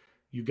Marvel,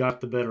 you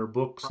got the better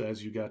books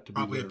as you got to be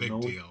probably a big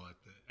known. deal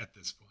at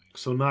this point.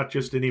 So not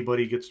just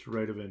anybody gets to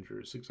write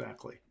Avengers,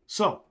 exactly.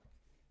 So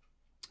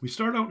we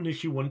start out in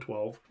issue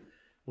 112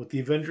 with the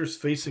Avengers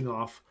facing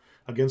off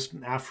against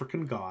an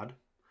African god,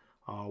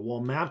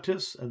 while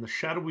Mantis and the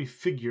shadowy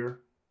figure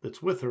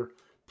that's with her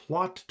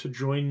plot to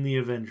join the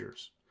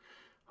Avengers.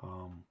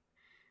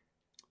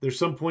 There's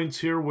some points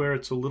here where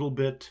it's a little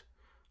bit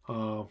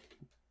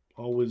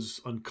always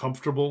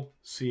uncomfortable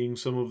seeing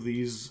some of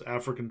these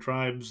African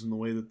tribes and the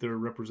way that they're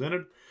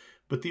represented.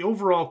 But the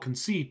overall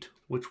conceit,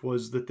 which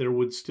was that there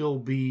would still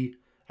be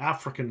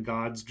African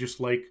gods, just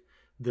like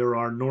there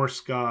are Norse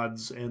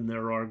gods and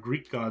there are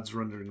Greek gods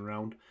running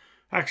around,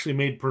 actually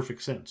made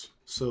perfect sense.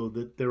 So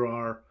that there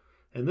are,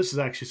 and this is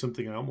actually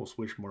something I almost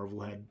wish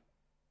Marvel had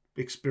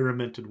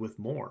experimented with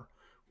more,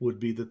 would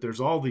be that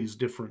there's all these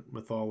different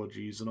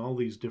mythologies and all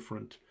these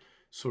different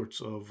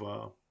sorts of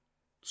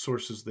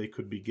sources they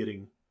could be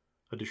getting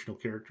additional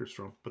characters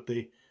from, but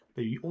they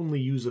only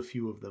use a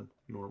few of them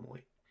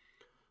normally.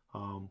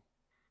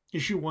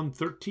 Issue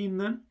 113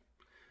 then,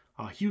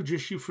 a huge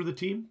issue for the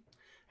team,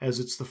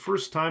 as it's the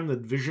first time that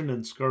Vision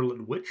and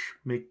Scarlet Witch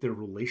make their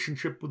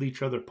relationship with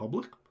each other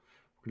public.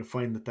 We're going to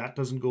find that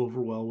doesn't go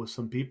over well with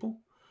some people.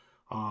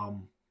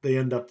 They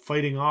end up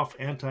fighting off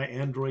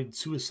anti-android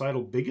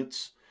suicidal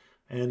bigots,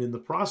 and in the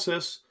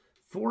process,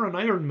 Thor and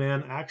Iron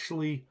Man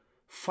actually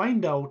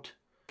find out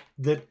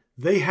that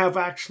they have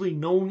actually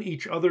known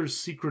each other's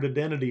secret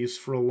identities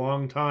for a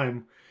long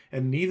time,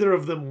 and neither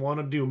of them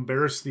wanted to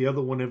embarrass the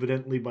other one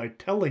evidently by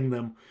telling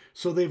them,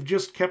 so they've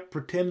just kept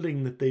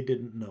pretending that they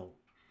didn't know.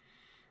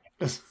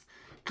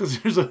 Because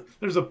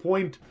there's a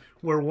point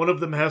where one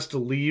of them has to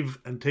leave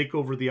and take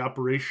over the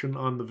operation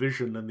on the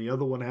Vision, and the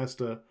other one has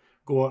to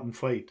go out and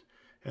fight,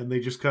 and they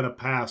just kind of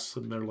pass,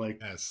 and they're like,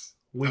 yes,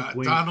 wink,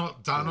 wink.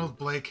 Donald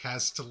Blake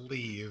has to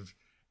leave,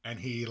 and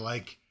he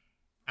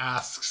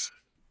asks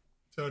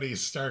Tony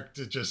Stark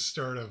to just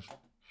sort of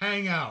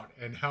hang out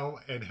and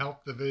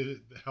help the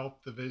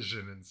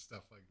Vision and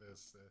stuff like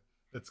this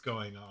that's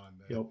going on.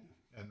 Yep.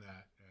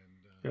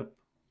 Yep.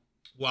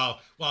 While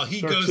he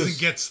Stark goes just, and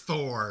gets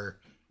Thor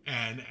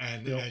and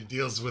yep.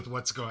 deals with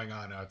what's going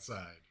on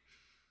outside.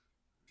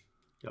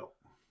 Yep.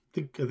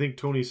 I think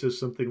Tony says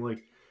something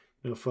like,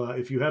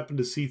 if you happen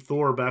to see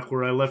Thor back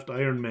where I left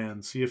Iron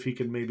Man, see if he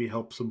can maybe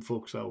help some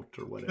folks out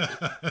or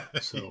whatever.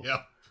 So.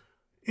 Yep.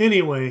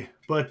 Anyway,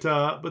 but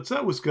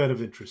that was kind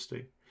of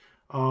interesting.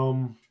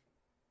 The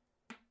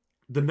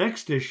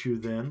next issue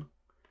then,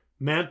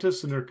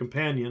 Mantis and her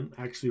companion,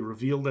 actually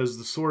revealed as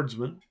the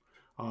Swordsman,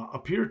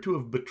 appear to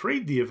have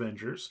betrayed the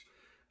Avengers,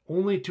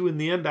 only to in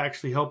the end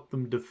actually help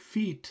them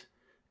defeat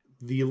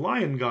the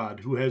Lion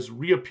God, who has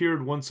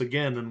reappeared once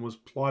again and was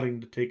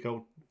plotting to take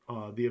out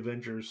the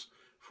Avengers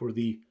for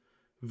the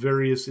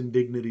various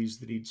indignities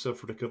that he'd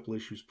suffered a couple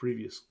issues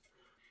previous.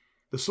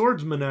 The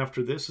Swordsman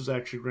after this is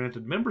actually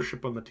granted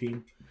membership on the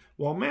team,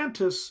 while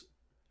Mantis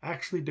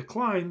actually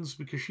declines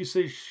because she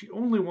says she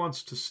only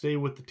wants to stay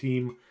with the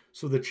team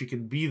so that she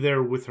can be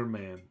there with her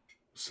man.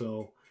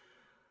 So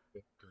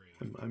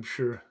I'm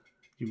sure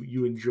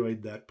you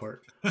enjoyed that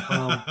part.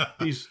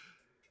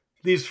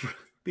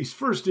 These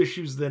first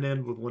issues then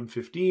end with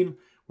 115,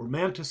 where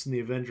Mantis and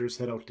the Avengers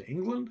head out to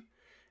England,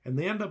 and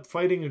they end up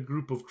fighting a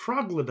group of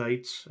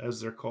troglodytes,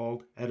 as they're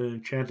called, at an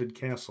enchanted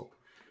castle.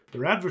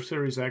 Their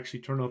adversaries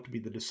actually turn out to be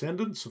the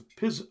descendants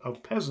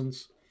of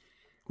peasants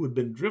who had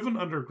been driven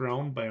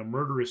underground by a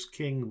murderous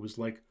king who was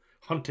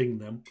hunting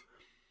them.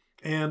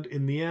 And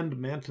in the end,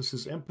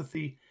 Mantis's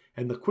empathy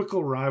and the quick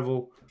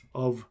arrival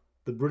of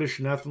the British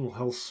National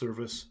Health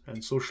Service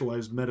and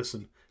socialized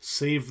medicine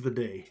save the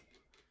day.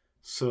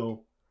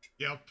 So,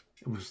 yep.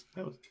 It was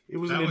an That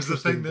was the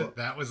interesting thing book.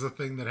 that was the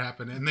thing that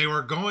happened, and they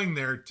were going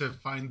there to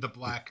find the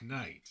Black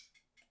Knight,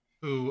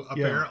 who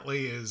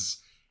apparently is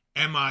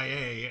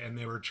MIA, and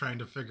they were trying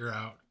to figure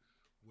out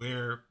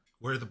where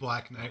the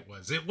Black Knight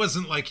was. It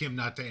wasn't like him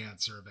not to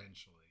answer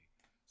eventually,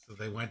 so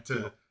they went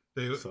to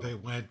they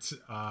went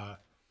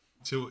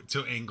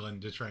to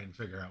England to try and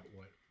figure out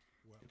what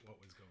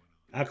was going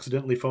on.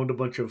 Accidentally found a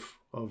bunch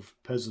of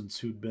peasants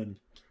who'd been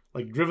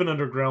like driven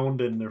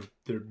underground, and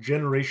their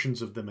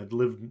generations of them had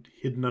lived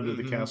hidden under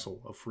the castle,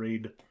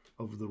 afraid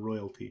of the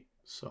royalty.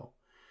 So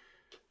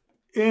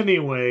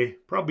anyway,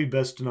 probably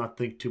best to not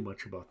think too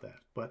much about that.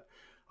 But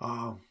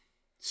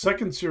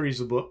second series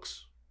of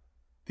books,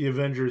 the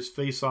Avengers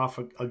face off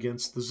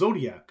against the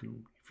Zodiac.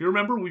 And if you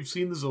remember, we've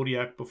seen the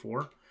Zodiac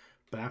before,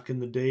 back in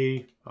the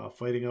day,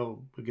 fighting out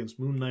against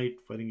Moon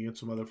Knight, fighting against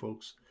some other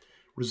folks.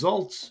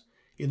 Results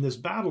in this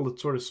battle that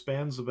sort of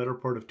spans the better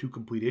part of 2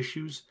 complete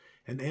issues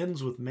and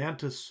ends with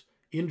Mantis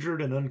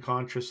injured and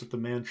unconscious at the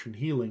mansion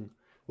healing,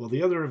 while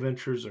the other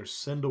Avengers are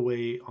sent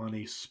away on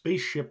a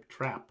spaceship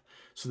trap.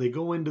 So they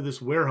go into this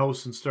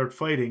warehouse and start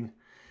fighting,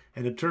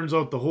 and it turns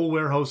out the whole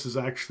warehouse is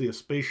actually a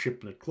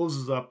spaceship, and it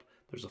closes up.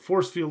 There's a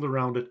force field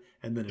around it,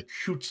 and then it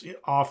shoots it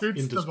off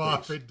into space.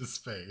 Off into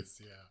space,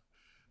 yeah.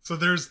 So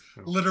there's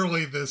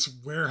literally this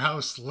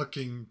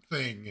warehouse-looking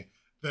thing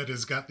that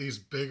has got these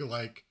big,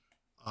 like,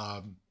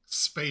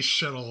 space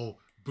shuttle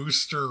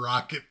booster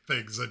rocket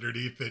things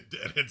underneath it,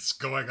 and it's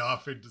going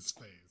off into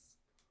space.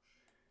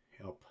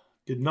 Yep.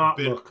 Did not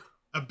look...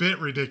 A bit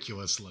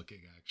ridiculous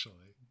looking,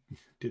 actually.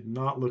 Did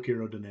not look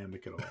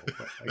aerodynamic at all,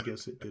 but I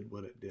guess it did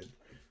what it did.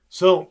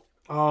 So,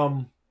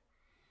 a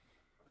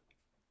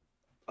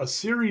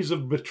series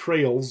of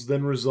betrayals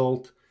then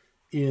result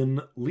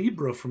in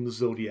Libra from the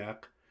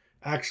Zodiac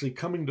actually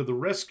coming to the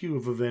rescue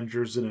of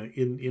Avengers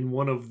in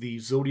one of the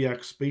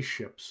Zodiac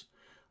spaceships.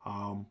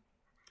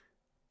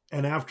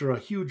 And after a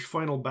huge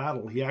final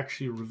battle, he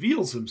actually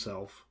reveals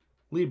himself,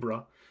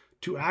 Libra,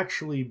 to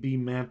actually be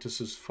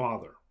Mantis's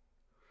father.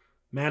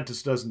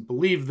 Mantis doesn't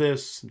believe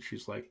this, and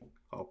she's like,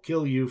 I'll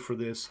kill you for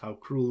this. How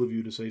cruel of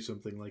you to say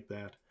something like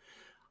that.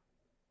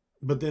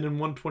 But then in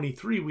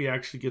 123, we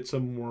actually get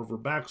some more of her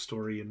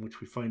backstory, in which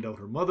we find out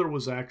her mother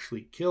was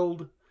actually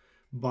killed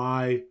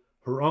by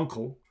her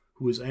uncle,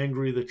 who was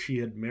angry that she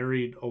had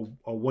married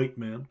a white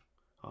man.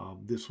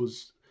 This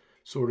was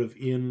sort of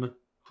in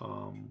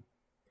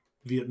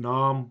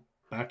Vietnam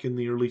back in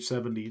the early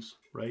 70s,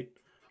 right?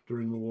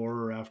 During the war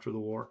or after the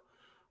war.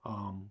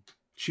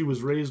 She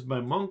was raised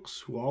by monks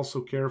who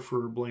also care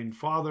for her blind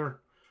father.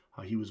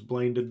 He was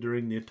blinded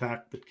during the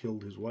attack that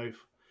killed his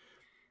wife.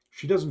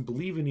 She doesn't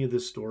believe any of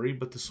this story,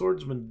 but the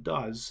swordsman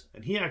does,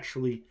 and he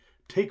actually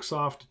takes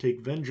off to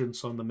take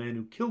vengeance on the man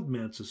who killed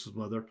Mantis's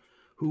mother,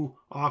 who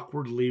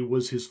awkwardly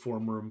was his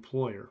former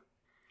employer.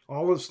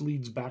 All this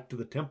leads back to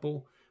the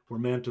temple where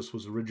Mantis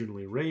was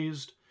originally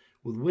raised,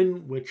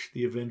 within which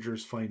the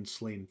Avengers find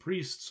slain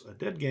priests, a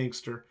dead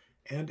gangster,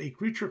 and a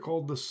creature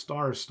called the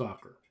Star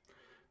Stalker.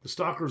 The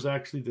Stalker is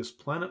actually this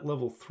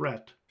planet-level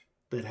threat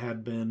that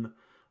had been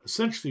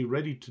essentially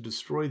ready to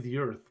destroy the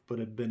Earth, but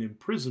had been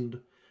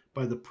imprisoned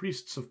by the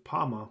priests of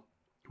Pama,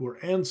 who were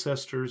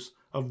ancestors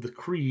of the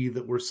Kree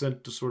that were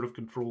sent to sort of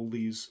control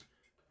these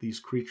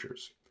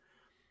creatures.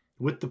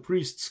 With the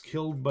priests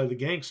killed by the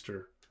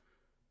gangster,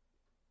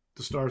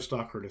 the Star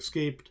Stalker had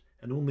escaped,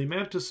 and only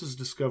Mantis's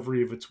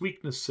discovery of its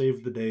weakness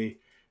saved the day,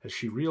 as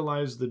she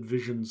realized that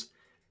Vision's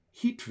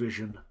heat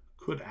vision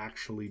could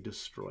actually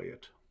destroy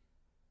it.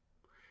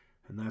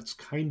 And that's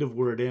kind of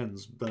where it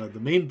ends. The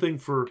main thing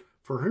for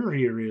her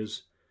here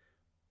is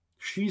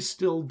she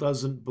still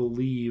doesn't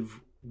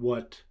believe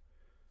what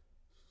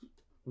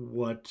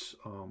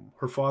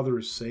her father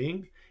is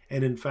saying.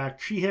 And in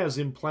fact, she has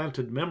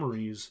implanted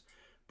memories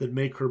that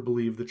make her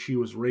believe that she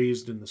was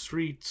raised in the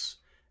streets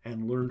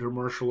and learned her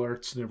martial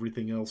arts and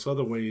everything else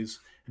other ways.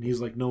 And he's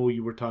like, no,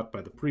 you were taught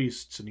by the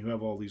priests and you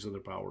have all these other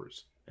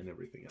powers and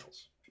everything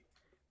else.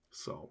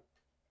 So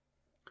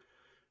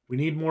we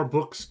need more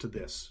books to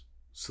this.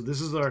 So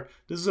this is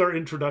our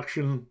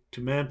introduction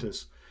to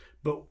Mantis,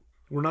 but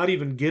we're not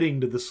even getting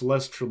to the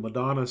Celestial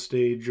Madonna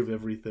stage of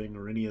everything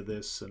or any of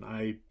this. And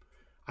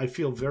I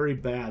feel very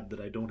bad that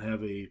I don't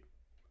have a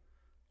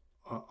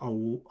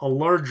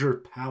larger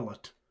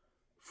palette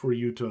for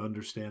you to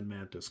understand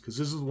Mantis, because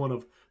this is one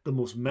of the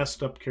most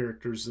messed up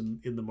characters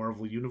in the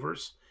Marvel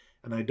Universe,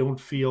 and I don't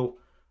feel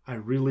I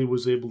really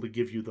was able to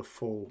give you the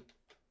full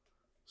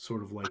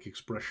sort of like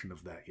expression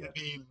of that yet.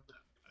 I mean,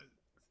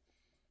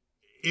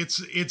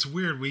 it's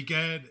weird. We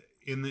get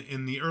in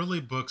the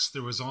early books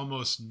there was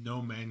almost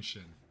no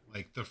mention.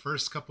 Like the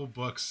first couple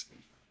books,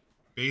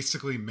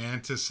 basically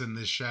Mantis and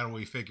this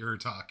shadowy figure are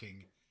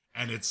talking,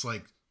 and it's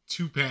like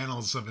 2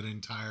 panels of an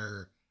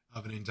entire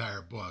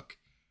book,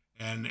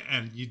 and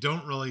you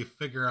don't really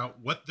figure out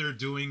what they're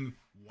doing,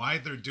 why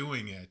they're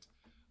doing it,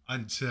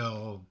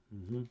 until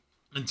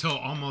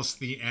almost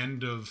the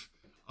end of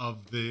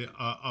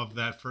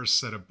that first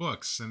set of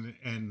books,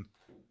 and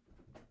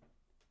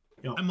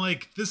Yep. I'm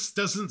like, this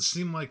doesn't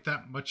seem like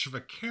that much of a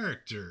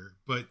character,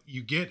 but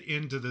you get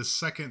into this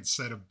second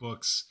set of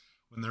books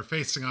when they're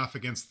facing off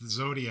against the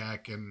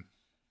Zodiac, and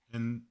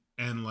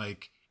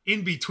like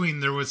in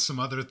between there was some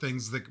other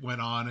things that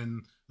went on,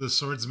 and the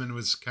swordsman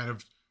was kind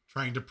of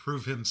trying to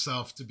prove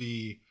himself to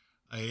be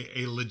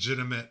a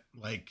legitimate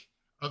like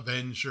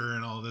avenger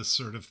and all this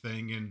sort of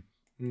thing,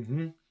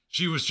 and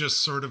she was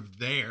just sort of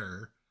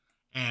there,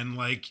 and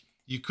like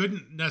you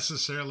couldn't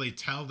necessarily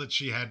tell that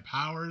she had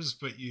powers,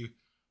 but you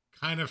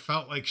kind of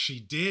felt like she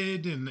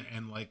did,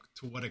 and like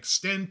to what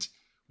extent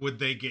would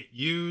they get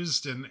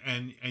used,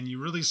 and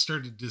you really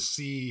started to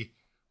see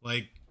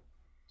like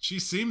she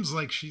seems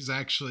like she's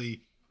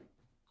actually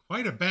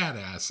quite a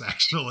badass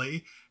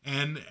actually,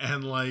 and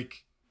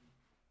like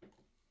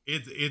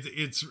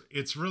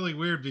it's really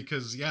weird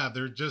because yeah,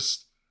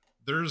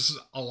 there's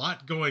a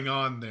lot going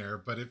on there,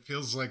 but it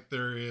feels like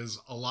there is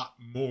a lot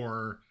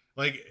more,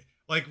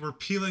 like we're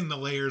peeling the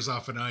layers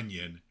off an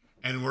onion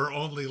and we're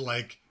only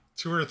like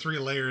 2 or 3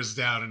 layers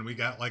down, and we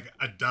got like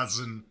a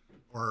dozen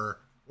or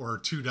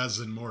 2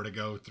 dozen more to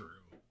go through.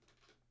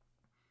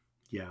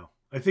 Yeah,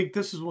 I think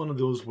this is one of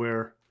those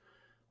where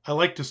I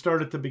like to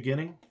start at the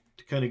beginning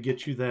to kind of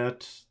get you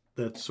that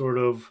sort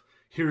of,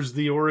 here's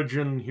the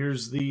origin,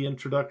 here's the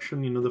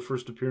introduction, the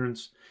first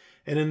appearance.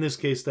 And in this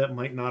case, that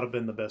might not have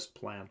been the best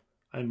plan.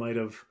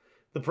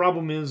 The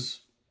problem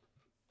is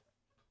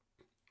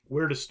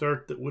where to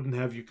start that wouldn't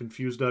have you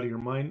confused out of your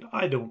mind.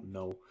 I don't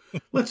know.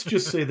 Let's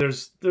just say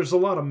there's a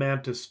lot of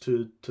Mantis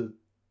to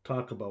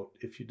talk about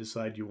if you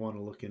decide you want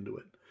to look into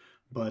it.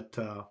 But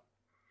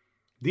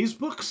these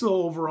books,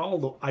 though, overall,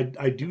 though,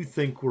 I do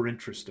think were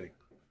interesting.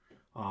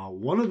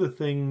 One of the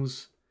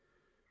things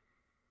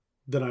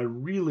that I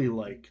really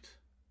liked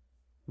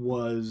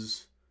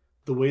was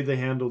the way they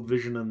handled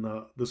Vision and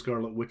the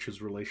Scarlet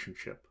Witch's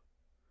relationship.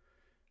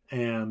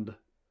 And,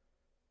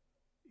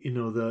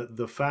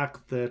 the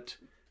fact that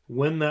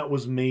when that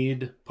was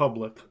made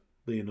public,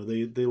 they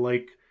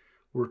like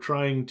were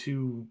trying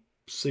to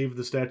save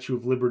the Statue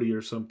of Liberty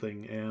or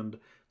something, and at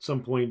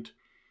some point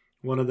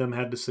one of them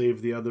had to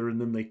save the other, and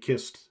then they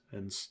kissed,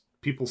 and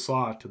people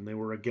saw it and they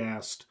were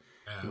aghast.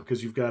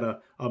 Because you've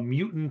got a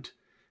mutant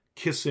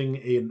kissing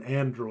an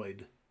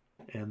android.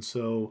 And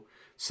so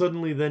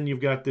suddenly then you've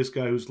got this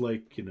guy who's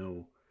like,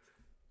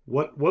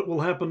 what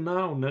will happen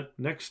now?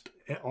 Next,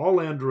 all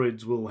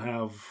androids will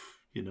have,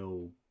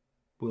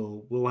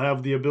 will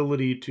have the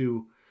ability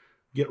to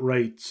get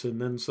rights, and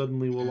then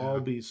suddenly we'll all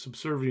be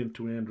subservient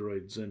to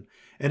androids. And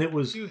it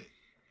was, they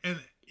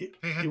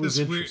had was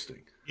this interesting.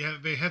 Weird, yeah,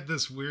 they had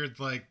this weird,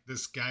 like,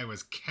 this guy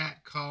was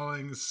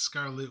catcalling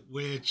Scarlet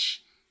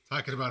Witch,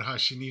 talking about how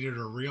she needed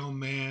a real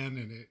man,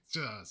 and it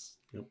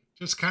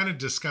just kind of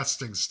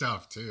disgusting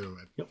stuff too.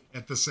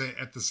 At the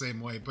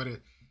same way, but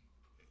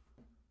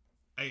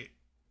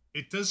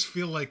it does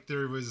feel like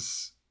there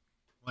was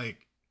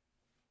like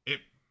it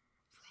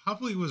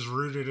probably was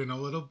rooted in a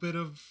little bit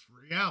of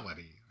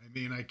reality. I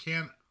mean, I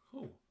can't.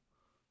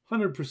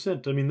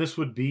 100%. I mean, this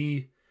would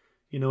be,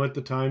 at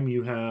the time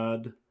you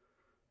had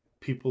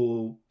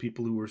people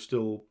who were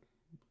still,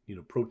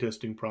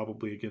 protesting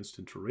probably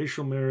against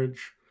interracial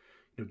marriage.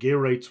 Gay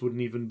rights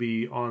wouldn't even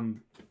be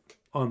on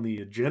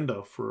the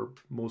agenda for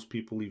most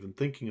people even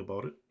thinking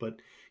about it. But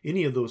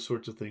any of those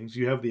sorts of things,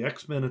 you have the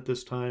X-Men at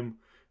this time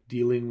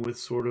dealing with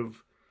sort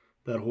of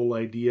that whole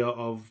idea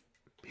of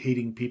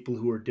hating people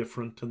who are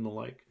different and the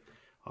like.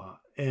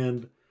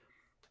 And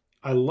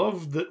I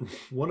love that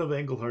one of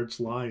Englehart's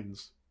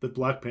lines that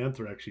Black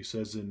Panther actually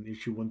says in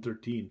issue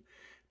 113,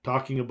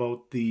 talking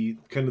about the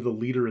kind of the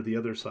leader of the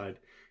other side.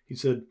 He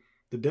said,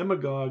 the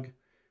demagogue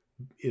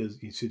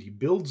he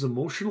builds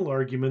emotional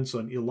arguments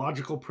on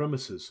illogical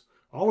premises.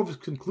 All of his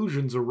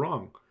conclusions are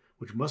wrong,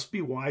 which must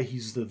be why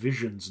he's the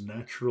Vision's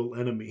natural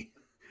enemy.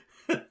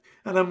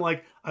 And I'm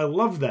like, I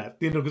love that,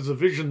 because the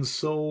Vision's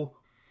so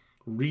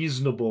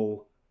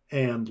reasonable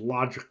and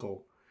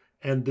logical.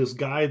 And this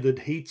guy that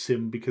hates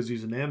him because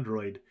he's an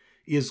android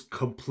is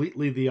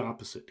completely the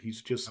opposite.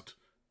 He's just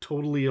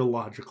totally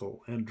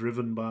illogical and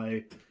driven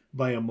by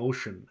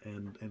emotion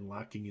and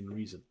lacking in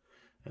reason.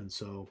 And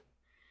so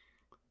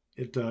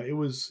it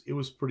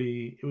was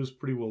pretty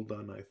well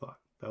done, I thought.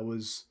 That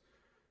was,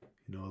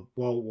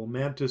 while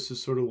Mantis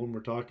is sort of one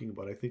we're talking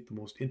about, I think the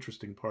most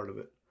interesting part of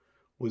it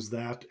was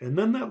that, and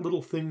then that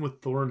little thing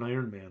with Thor and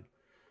Iron Man.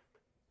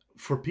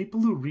 For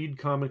people who read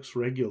comics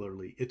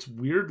regularly, it's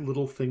weird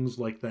little things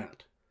like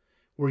that,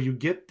 where you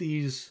get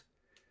these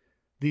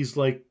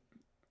like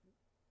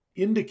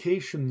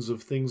indications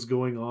of things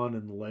going on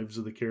in the lives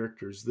of the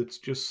characters that's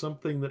just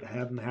something that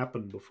hadn't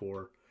happened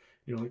before.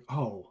 You're like,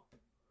 oh,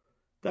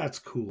 that's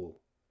cool.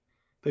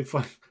 They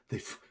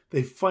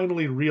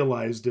finally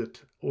realized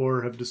it,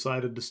 or have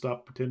decided to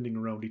stop pretending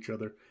around each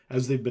other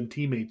as they've been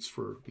teammates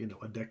for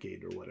a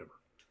decade or whatever.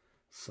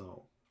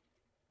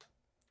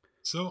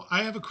 So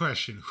I have a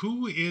question.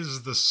 Who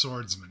is the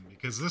swordsman?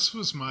 Because this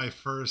was my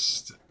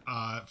first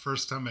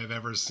time I've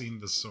ever seen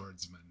the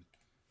swordsman.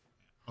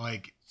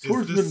 Like,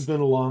 Swordsman's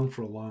been along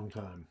for a long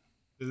time.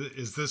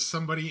 Is this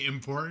somebody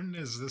important?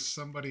 Is this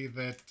somebody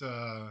that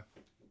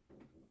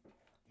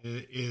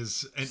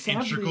is an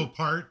integral Sadly,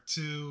 part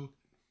to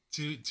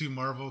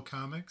Marvel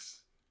Comics?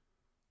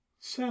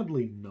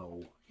 sadly,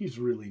 no. He's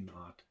really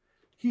not.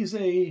 He's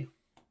a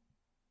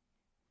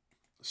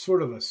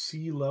sort of a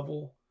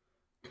C-level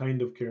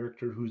kind of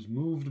character who's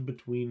moved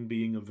between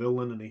being a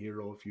villain and a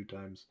hero a few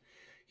times.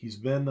 He's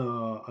been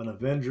an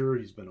Avenger.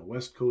 He's been a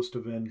West Coast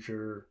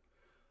Avenger.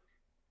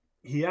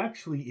 He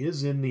actually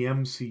is in the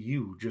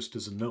MCU, just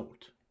as a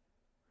note,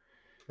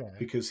 Okay.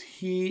 because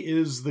he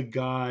is the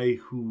guy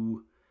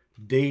who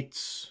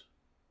dates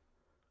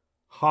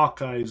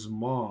Hawkeye's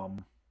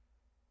mom,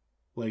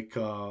 like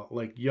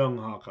young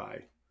Hawkeye,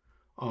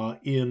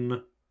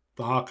 in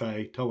the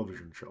Hawkeye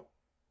television show.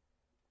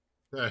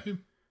 Okay.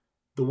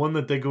 The one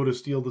that they go to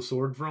steal the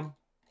sword from,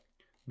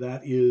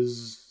 that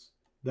is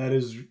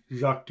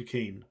Jacques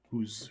Duquesne,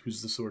 who's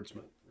the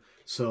swordsman.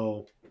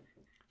 So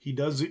he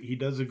does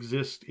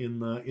exist in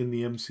the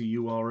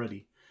MCU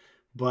already,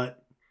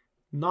 but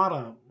not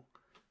a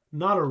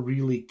not a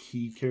really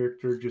key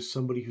character, just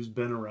somebody who's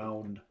been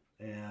around,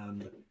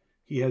 and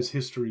he has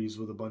histories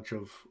with a bunch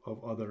of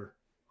other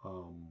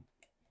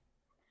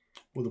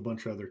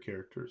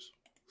characters.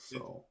 It,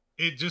 So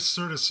it just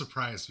sort of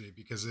surprised me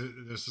because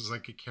this is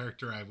like a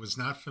character I was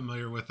not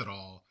familiar with at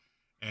all,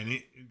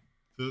 and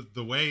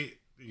the way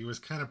he was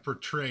kind of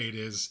portrayed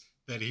is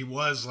that he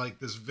was like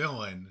this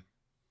villain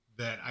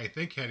that I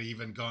think had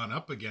even gone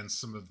up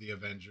against some of the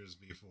Avengers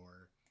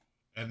before,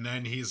 and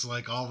then he's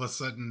like all of a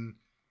sudden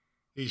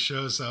he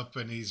shows up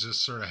and he's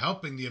just sort of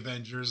helping the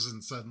Avengers,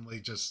 and suddenly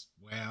just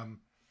wham,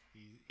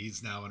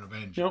 he's now an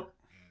Avenger. yep,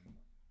 And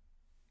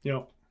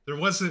yep. there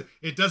wasn't.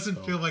 It doesn't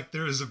So feel like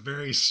there is a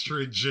very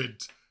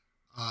stringent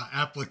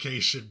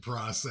application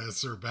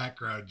process or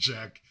background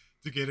check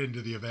to get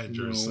into the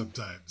Avengers. no,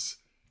 Sometimes.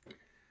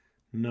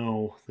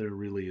 no, there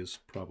really is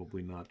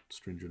probably not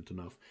stringent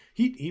enough.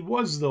 He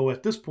was, though.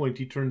 At this point,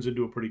 he turns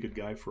into a pretty good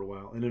guy for a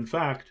while, and in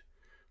fact,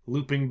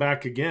 looping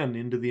back again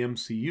into the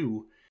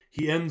MCU,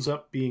 he ends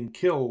up being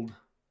killed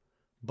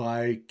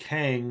by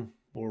Kang,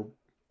 or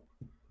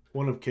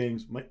one of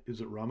Kang's, is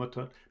it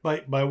Ramadan? By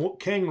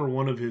Kang or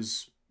one of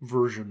his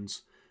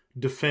versions,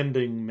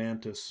 defending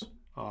Mantis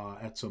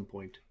at some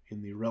point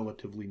in the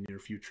relatively near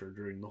future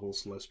during the whole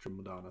Celestial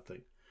Madonna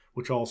thing,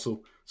 which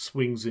also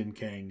swings in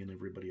Kang and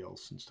everybody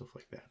else and stuff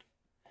like that.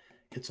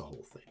 It's a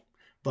whole thing.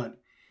 But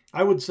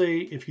I would say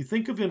if you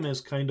think of him as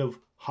kind of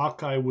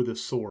Hawkeye with a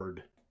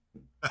sword,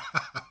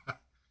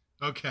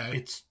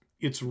 Okay.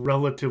 it's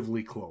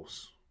relatively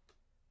close.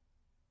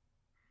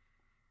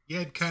 He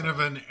had kind of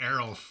So an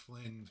Errol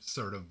Flynn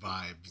sort of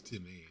vibe to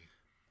me.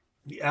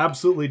 he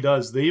absolutely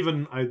does.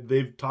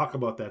 They've talked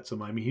about that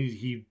some. I mean,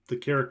 he the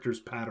character's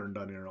patterned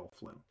on Errol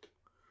Flynn,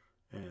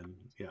 and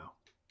yeah,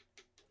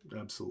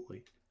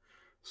 absolutely.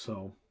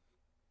 So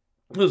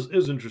it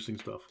was interesting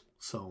stuff.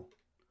 So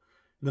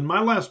then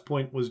my last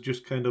point was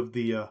just kind of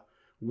the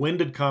when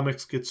did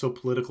comics get so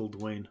political,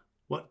 Dwayne?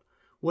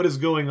 What is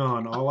going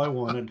on? All I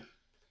wanted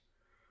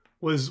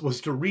was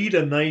to read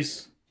a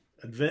nice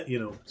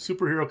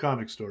superhero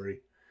comic story,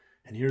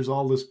 and here's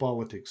all this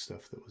politics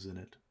stuff that was in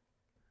it.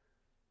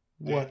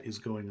 What is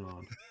going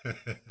on?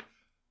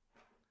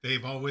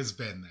 They've always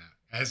been that,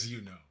 as you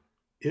know.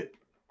 It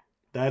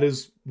That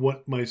is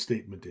what my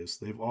statement is.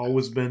 They've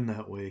always been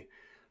that way.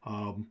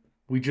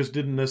 We just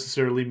didn't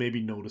necessarily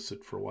maybe notice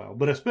it for a while,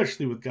 but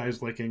especially with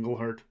guys like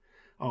Englehart.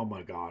 Oh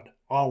my God,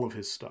 all of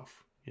his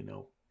stuff.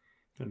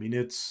 I mean,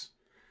 it's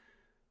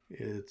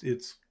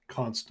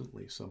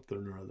constantly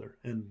something or other,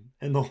 and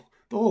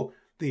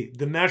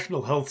the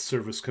National Health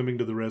Service coming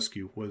to the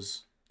rescue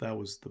was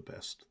the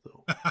best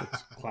though.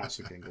 That's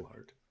classic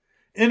Englehart.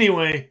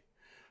 Anyway,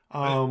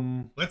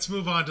 Let's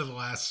move on to the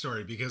last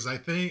story because I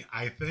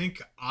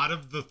think out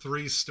of the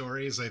three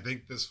stories, I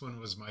think this one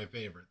was my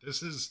favorite.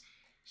 This is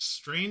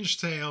Strange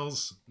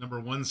Tales number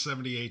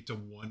 178 to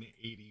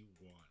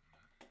 181.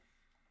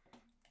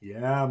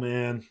 yeah,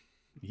 man,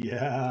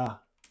 yeah.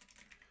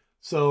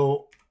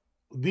 So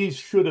these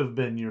should have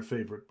been your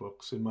favorite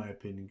books, in my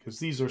opinion, because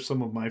these are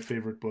some of my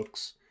favorite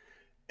books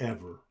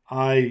ever.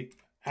 I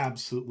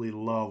absolutely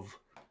love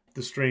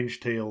the Strange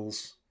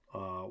Tales,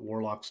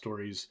 Warlock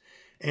stories,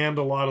 and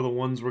a lot of the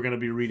ones we're going to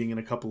be reading in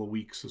a couple of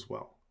weeks as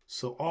well.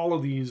 So all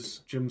of these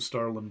Jim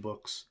Starlin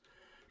books,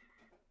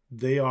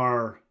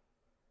 they're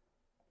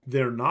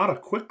not a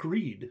quick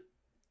read,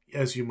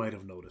 as you might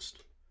have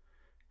noticed,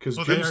 because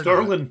Well, they Jim are not.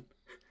 Starlin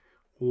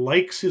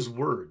likes his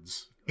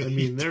words. I He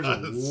mean, there's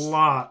a does.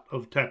 lot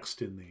of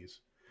text in these.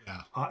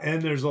 Yeah.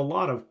 And there's a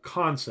lot of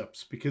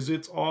concepts because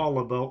it's all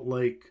about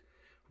like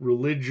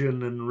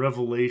religion and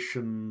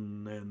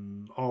revelation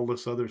and all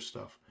this other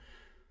stuff.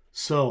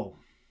 So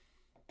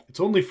it's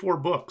only 4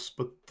 books,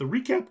 but the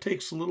recap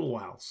takes a little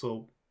while.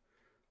 So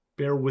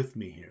bear with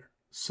me here.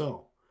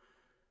 So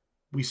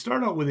we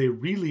start out with a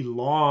really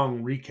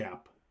long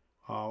recap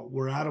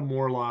where Adam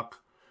Warlock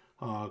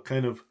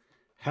kind of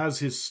has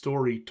his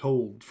story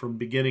told from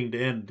beginning to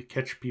end to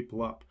catch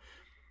people up.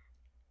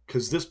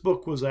 because this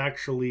book was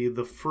actually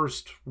the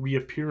first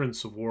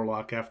reappearance of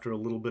Warlock after a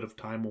little bit of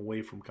time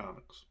away from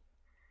comics.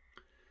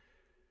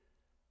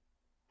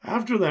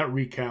 After that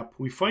recap,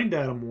 we find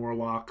Adam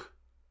Warlock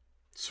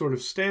sort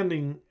of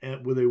standing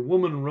with a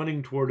woman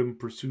running toward him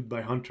pursued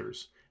by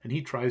hunters, and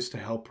he tries to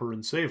help her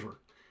and save her.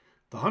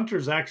 The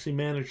hunters actually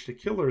manage to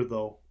kill her,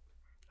 though,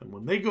 and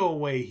when they go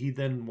away, he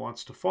then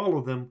wants to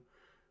follow them.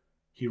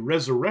 He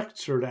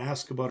resurrects her to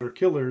ask about her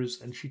killers,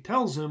 and she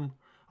tells him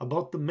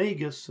about the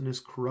Magus and his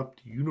corrupt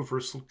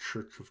Universal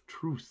Church of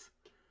Truth.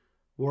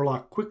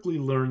 Warlock quickly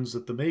learns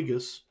that the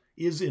Magus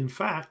is, in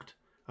fact,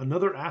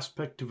 another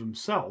aspect of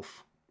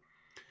himself,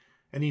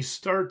 and he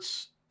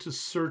starts to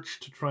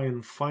search to try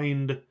and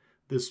find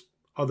this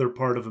other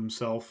part of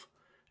himself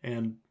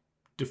and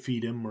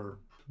defeat him or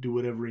do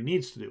whatever he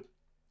needs to do.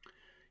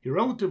 He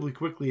relatively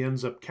quickly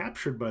ends up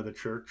captured by the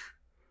church,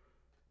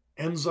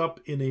 ends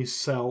up in a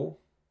cell,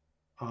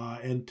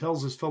 and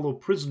tells his fellow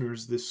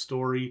prisoners this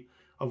story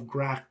of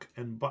Grak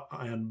and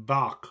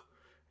Bach,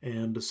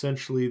 and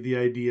essentially the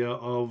idea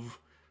of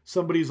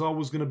somebody's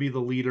always going to be the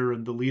leader,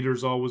 and the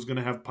leader's always going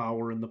to have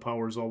power, and the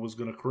power's always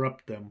going to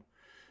corrupt them.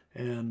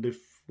 And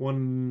if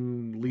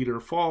one leader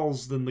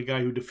falls, then the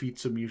guy who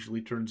defeats him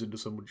usually turns into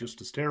someone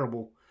just as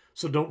terrible.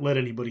 So don't let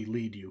anybody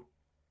lead you.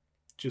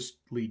 Just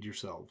lead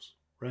yourselves,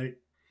 right?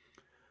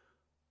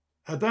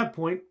 At that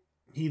point,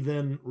 he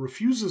then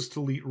refuses to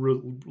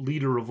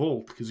lead a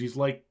revolt because he's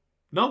like,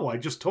 no, I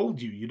just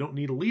told you, you don't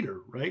need a leader,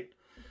 right?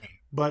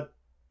 But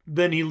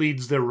then he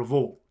leads their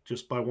revolt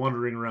just by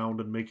wandering around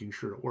and making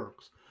sure it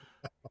works.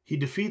 He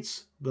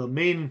defeats the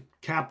main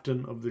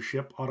captain of the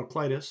ship,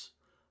 Autoclytus,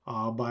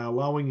 by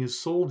allowing his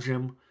soul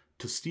gem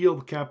to steal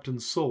the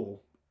captain's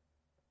soul.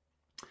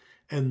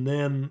 And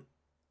then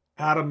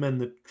Adam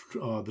and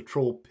the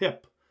troll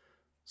Pip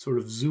sort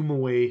of zoom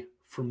away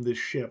from this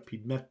ship.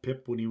 He'd met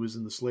Pip when he was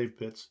in the slave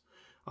pits,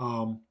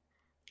 and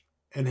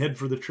head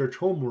for the church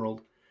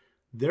homeworld.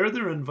 There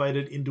they're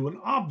invited into an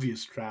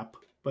obvious trap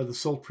by the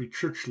sultry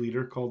church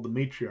leader called the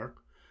matriarch.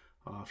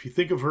 If you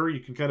think of her, you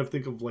can kind of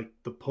think of like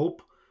the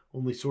Pope,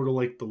 only sort of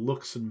like the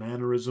looks and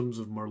mannerisms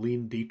of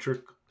Marlene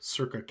Dietrich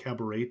circa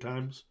cabaret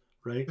times,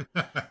 right?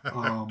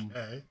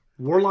 Okay.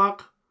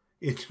 Warlock,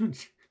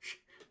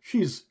 she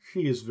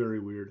is very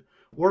weird.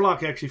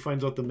 Warlock actually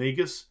finds out the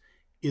Magus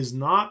is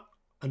not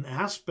an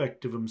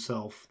aspect of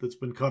himself that's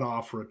been cut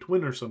off or a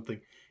twin or something.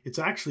 It's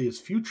actually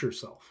his future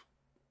self.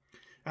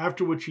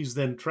 After which he's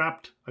then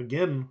trapped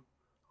again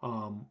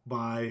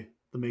by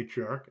the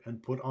matriarch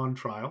and put on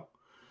trial.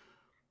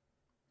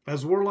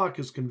 As Warlock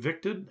is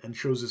convicted and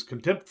shows his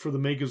contempt for the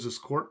Magus'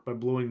 court by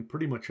blowing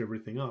pretty much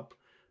everything up,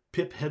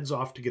 Pip heads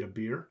off to get a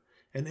beer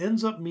and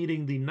ends up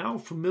meeting the now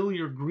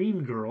familiar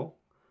green girl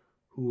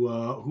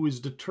who is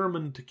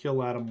determined to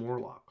kill Adam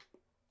Warlock.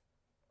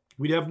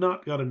 We have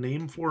not got a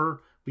name for her.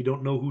 We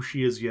don't know who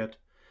she is yet,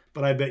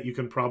 but I bet you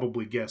can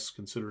probably guess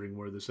considering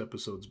where this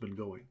episode's been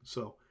going.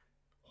 So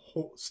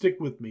stick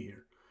with me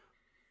here.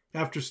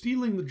 After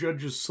stealing the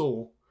judge's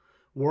soul,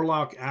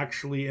 Warlock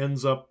actually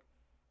ends up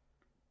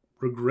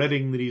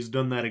regretting that he's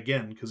done that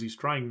again because he's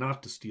trying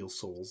not to steal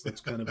souls.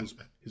 That's kind of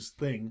his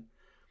thing.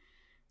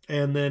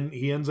 And then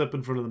he ends up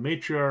in front of the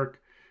matriarch.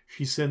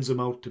 She sends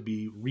him out to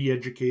be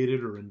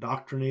re-educated or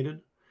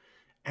indoctrinated.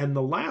 And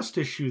the last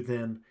issue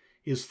then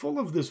is full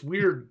of this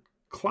weird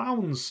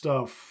clown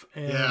stuff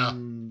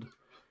and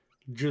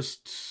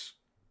just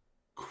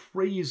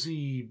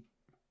crazy,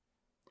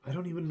 I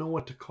don't even know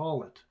what to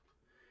call it.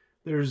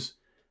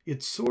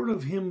 It's sort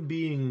of him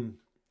being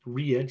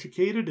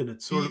re-educated, and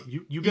it's sort of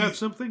you got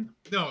something?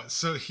 No,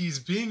 so he's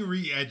being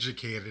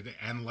re-educated,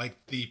 and like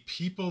the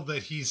people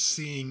that he's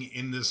seeing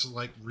in this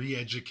like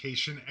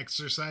re-education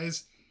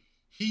exercise,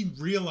 he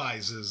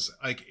realizes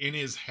like in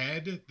his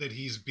head that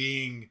he's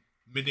being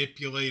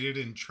manipulated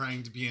and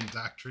trying to be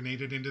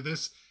indoctrinated into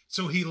this.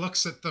 So he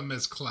looks at them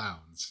as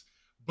clowns.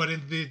 But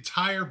in the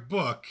entire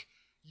book,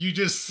 you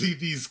just see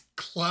these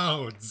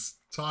clowns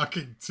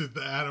talking to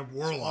the Adam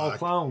Warlock. All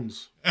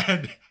clowns.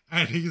 And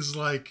he's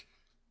like,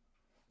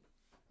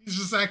 he's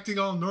just acting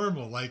all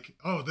normal. Like,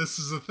 oh, this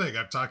is a thing.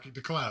 I'm talking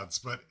to clowns.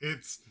 But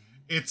it's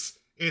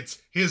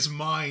his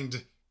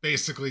mind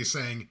basically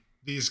saying,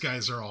 these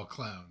guys are all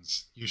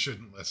clowns. You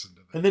shouldn't listen to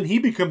them. And then he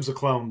becomes a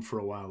clown for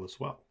a while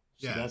as well.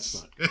 So yes.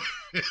 That's not good.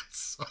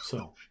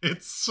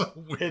 It's so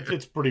weird.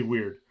 It's pretty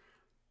weird.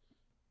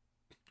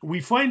 We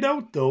find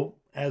out, though,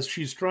 as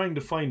she's trying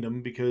to find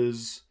him,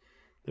 because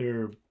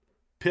they're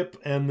Pip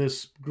and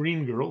this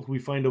green girl, who we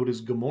find out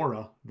is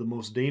Gamora, the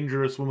most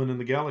dangerous woman in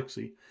the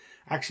galaxy,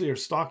 actually are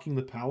stalking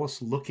the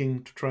palace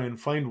looking to try and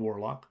find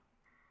Warlock.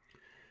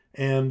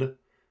 And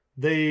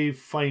they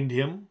find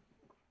him.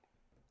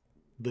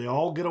 They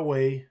all get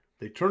away.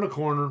 They turn a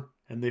corner,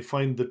 and they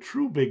find the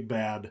true big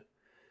bad,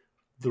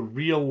 the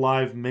real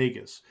live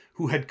Magus,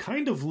 who had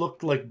kind of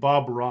looked like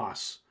Bob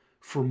Ross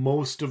for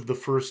most of the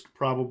first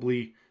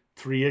probably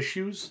 3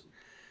 issues,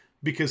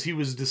 because he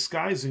was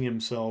disguising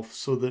himself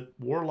so that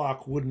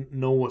Warlock wouldn't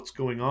know what's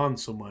going on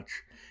so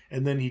much.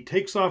 And then he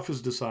takes off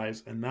his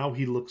disguise, and now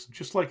he looks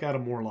just like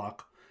Adam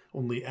Warlock,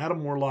 only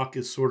Adam Warlock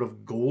is sort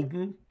of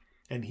golden,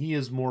 and he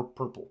is more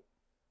purple.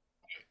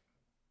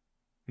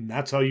 And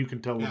that's how you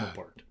can tell them Yeah.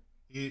 apart.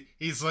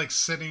 He's like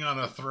sitting on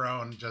a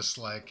throne, just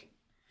like,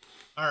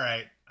 all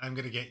right, I'm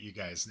going to get you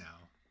guys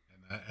now.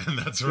 And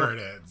that's where it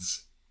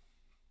ends.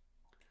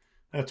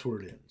 That's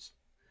where it ends.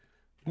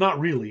 Not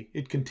really.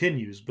 It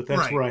continues, but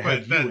that's right, where I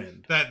had you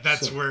end.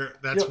 That's where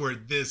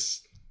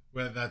this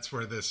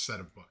set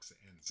of books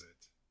ends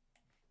it.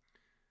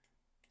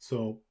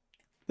 So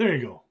there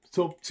you go.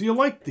 So you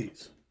like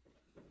these?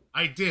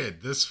 I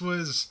did. This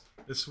was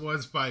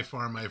by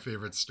far my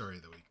favorite story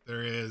of the week.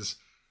 There is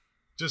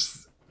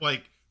just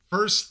like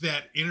first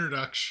that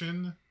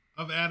introduction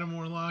of Adam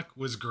Warlock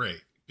was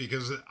great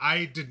because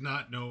I did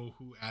not know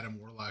who Adam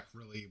Warlock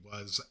really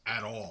was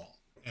at all,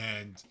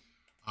 and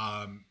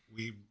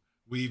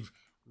we've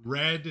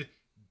read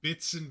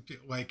bits and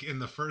like in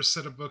the first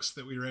set of books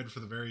that we read for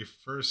the very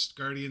first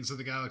Guardians of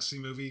the Galaxy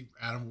movie,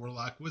 Adam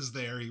Warlock was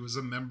there. He was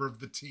a member of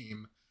the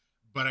team,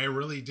 but I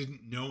really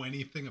didn't know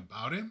anything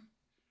about him.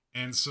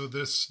 And so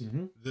this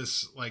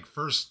like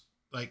first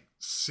like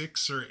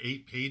 6 or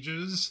 8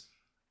 pages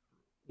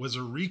was a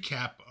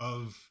recap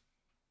of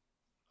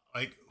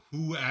like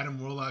who Adam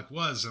Warlock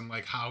was and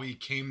like how he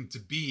came to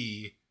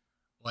be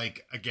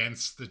like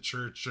against the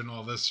church and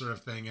all this sort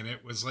of thing. And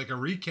it was like a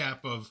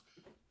recap of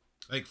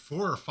like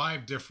 4 or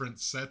 5 different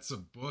sets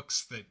of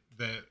books that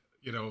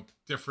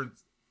different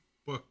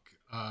book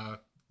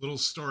little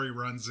story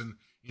runs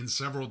in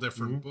several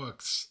different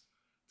books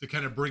to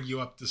kind of bring you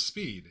up to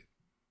speed.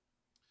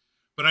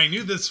 But I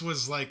knew this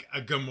was like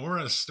a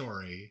Gamora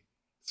story.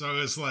 So I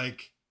was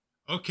like,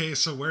 okay,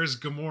 so where's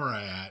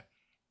Gamora at?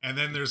 And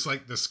then there's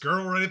like this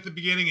girl right at the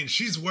beginning, and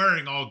she's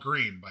wearing all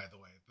green, by the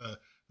way.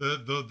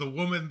 The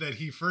woman that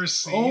he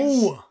first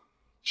sees,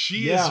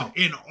 she is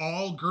in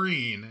all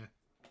green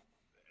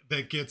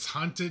that gets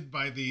hunted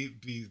by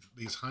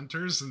these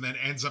hunters and then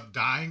ends up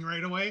dying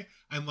right away.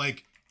 I'm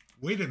like,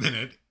 wait a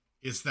minute,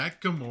 is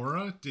that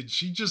Gamora? Did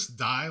she just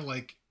die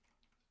like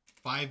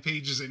 5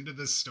 pages into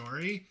this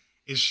story?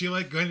 Is she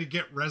like going to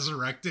get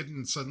resurrected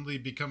and suddenly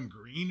become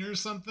green or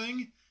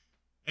something?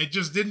 It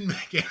just didn't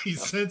make any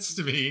sense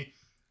to me.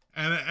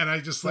 And I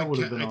just like,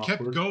 I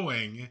kept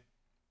going.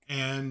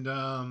 And,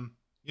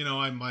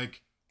 I'm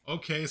like,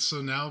 okay,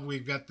 so now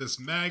we've got this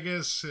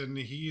Magus and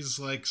he's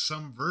like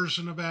some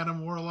version of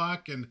Adam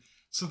Warlock. And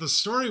so the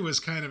story was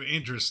kind of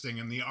interesting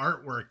and the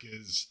artwork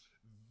is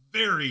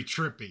very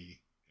trippy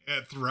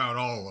throughout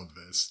all of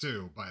this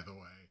too, by the way.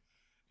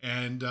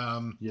 And,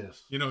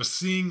 yes,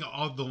 seeing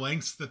all the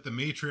lengths that the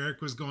matriarch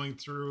was going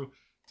through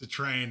to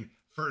try and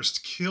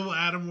first kill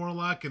Adam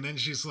Warlock. And then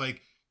she's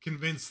like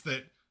convinced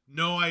that,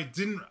 no,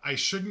 I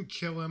shouldn't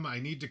kill him. I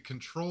need to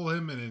control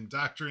him and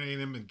indoctrinate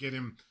him and get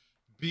him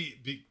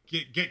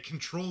get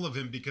control of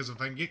him, because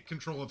if I can get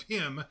control of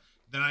him,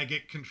 then I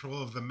get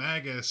control of the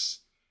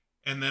Magus,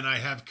 and then I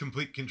have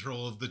complete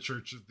control of the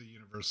Church of the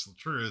Universal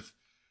Truth.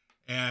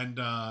 And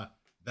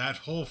that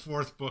whole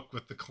 4th book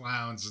with the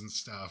clowns and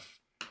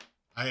stuff,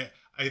 I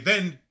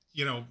then,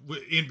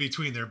 in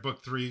between their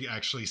book 3,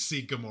 actually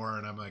see Gamora,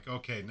 and I'm like,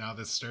 okay, now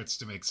this starts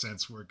to make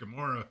sense where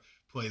Gamora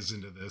plays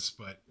into this.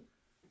 But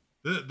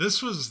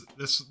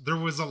there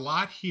was a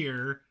lot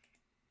here,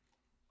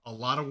 a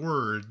lot of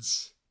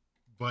words,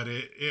 but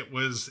it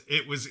was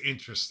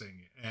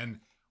interesting. And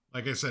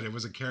like I said, it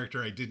was a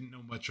character I didn't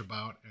know much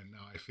about, and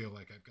now I feel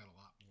like I've got a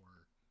lot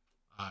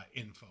more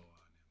info on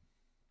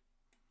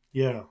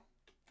him.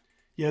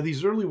 Yeah,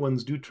 these early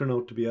ones do turn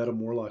out to be Adam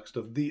Warlock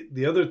stuff.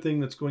 The other thing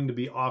that's going to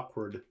be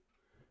awkward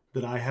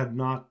that I had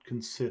not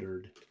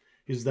considered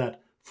is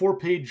that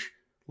 4-page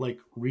like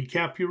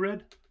recap you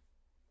read.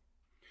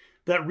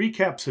 That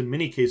recaps in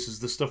many cases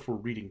the stuff we're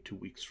reading 2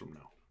 weeks from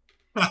now.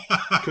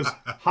 Because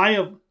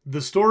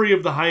the story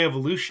of the High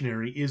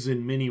Evolutionary is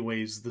in many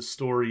ways the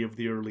story of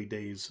the early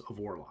days of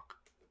Warlock.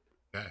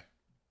 Okay.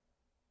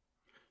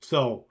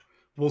 So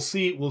we'll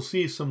see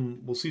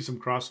some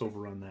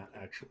crossover on that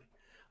actually.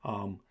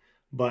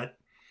 But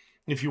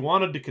if you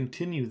wanted to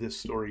continue this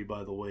story,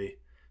 by the way,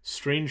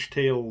 Strange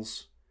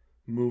Tales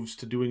moves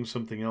to doing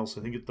something else.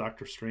 I think it's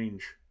Doctor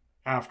Strange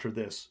after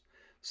this,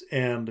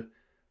 and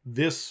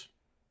this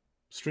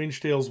Strange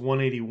Tales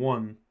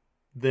 181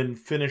 then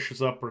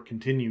finishes up or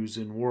continues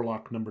in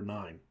Warlock number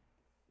 9.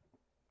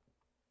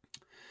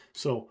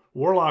 So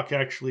Warlock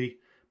actually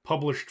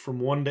published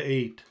from 1 to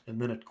 8,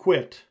 and then it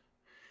quit.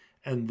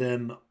 And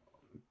then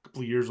a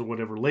couple of years or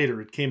whatever later,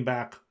 it came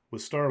back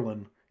with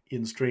Starlin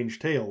in Strange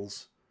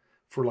Tales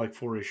for like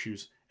 4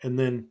 issues. And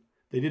then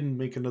they didn't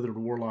make another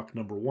Warlock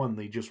number 1.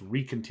 They just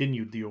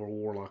recontinued the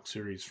Warlock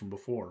series from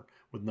before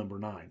with number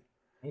 9.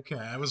 Okay,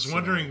 I was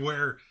wondering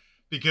where,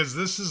 because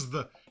this is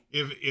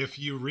if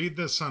you read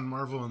this on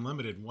Marvel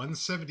Unlimited,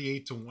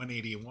 178 to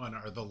 181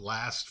 are the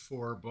last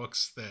 4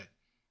 books that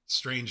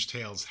Strange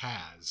Tales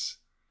has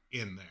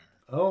in there.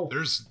 Oh,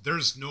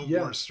 there's no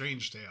more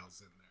Strange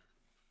Tales in there.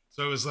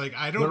 So it was like,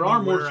 I don't know. There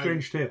are more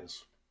Strange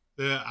Tales.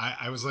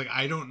 I was like,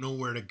 I don't know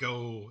where to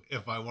go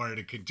if I wanted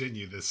to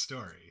continue this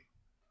story.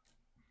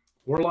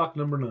 Warlock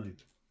number 9.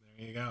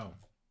 There you go.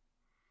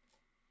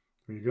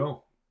 There you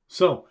go.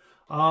 So,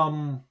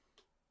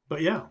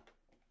 But yeah.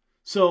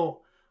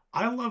 So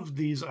I love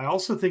these. I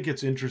also think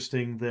it's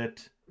interesting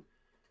that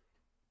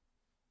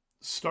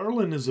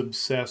Starlin is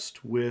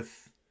obsessed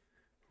with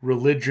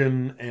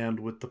religion and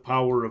with the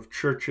power of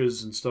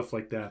churches and stuff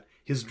like that.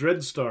 His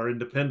Dreadstar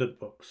independent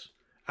books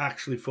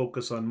actually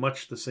focus on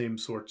much the same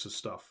sorts of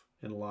stuff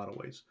in a lot of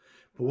ways.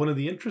 But one of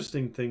the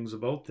interesting things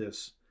about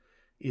this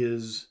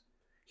is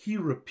he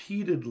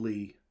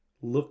repeatedly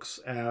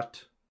looks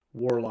at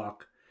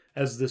Warlock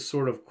as this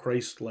sort of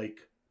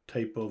Christ-like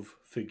type of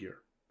figure.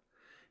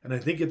 And I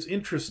think it's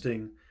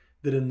interesting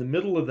that in the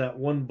middle of that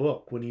one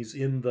book, when he's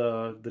in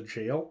the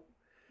jail,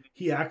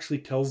 he actually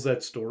tells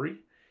that story,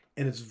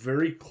 and it's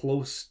very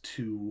close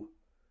to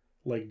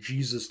like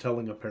Jesus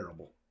telling a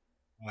parable.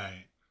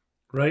 Right.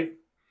 Right?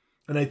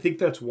 And I think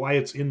that's why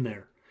it's in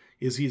there,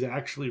 is he's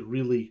actually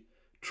really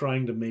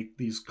trying to make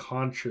these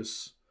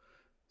conscious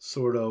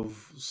sort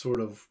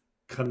of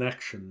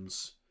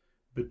connections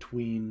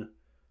between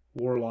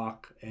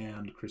Warlock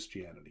and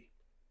Christianity.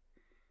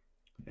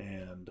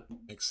 And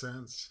makes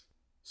sense.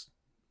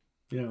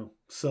 Yeah.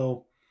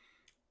 So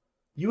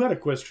you had a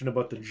question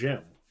about the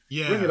gem.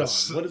 Yeah. Bring it on.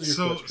 What is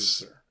your question,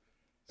 sir?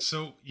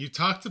 So you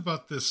talked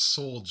about this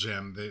soul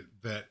gem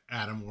that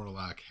Adam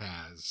Warlock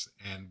has,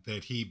 and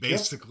that he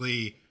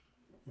basically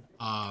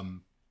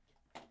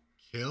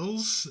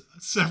kills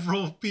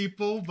several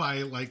people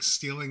by like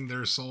stealing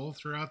their soul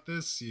throughout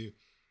this.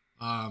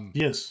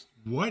 Yes.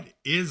 What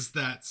is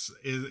that?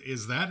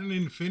 Is that an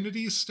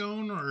infinity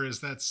stone, or is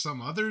that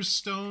some other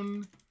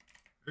stone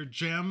or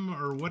gem,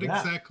 or what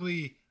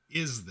exactly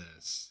is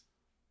this?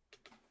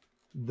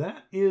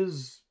 That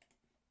is,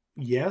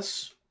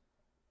 yes.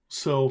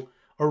 So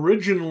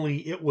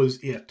originally it was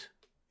it.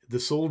 The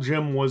soul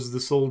gem was the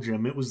soul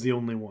gem. It was the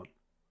only one.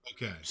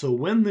 Okay. So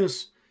when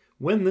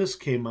this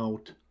came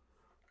out,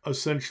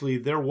 essentially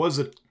there was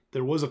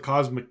a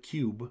cosmic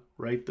cube,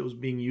 right, that was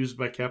being used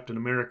by Captain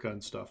America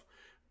and stuff.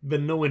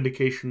 Been no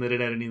indication that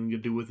it had anything to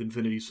do with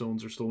infinity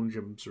stones or stone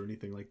gems or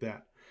anything like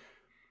that.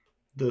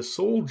 The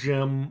soul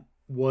gem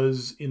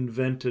was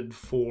invented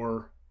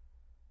for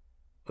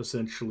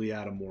essentially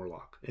Adam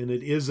Warlock, and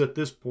it is at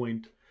this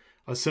point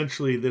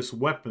essentially this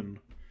weapon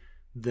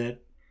that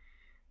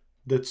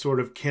sort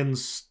of can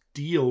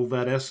steal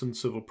that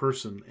essence of a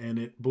person, and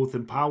it both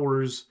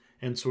empowers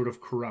and sort of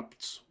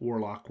corrupts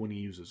Warlock when he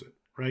uses it,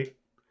 right?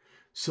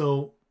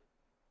 So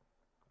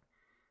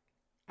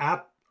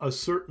at a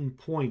certain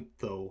point,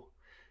 though,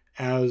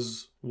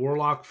 as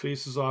Warlock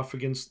faces off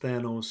against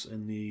Thanos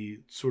and the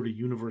sort of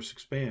universe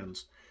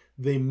expands,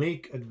 they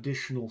make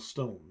additional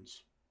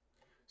stones.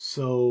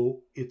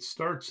 So it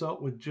starts out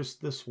with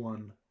just this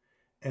one,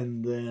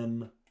 and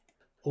then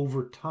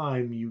over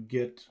time you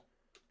get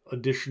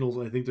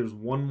additionals. I think there's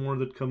one more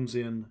that comes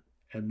in,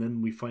 and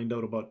then we find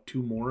out about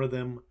two more of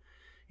them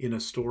in a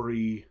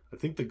story, I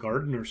think the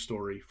Gardener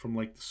story from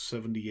like the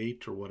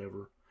 78 or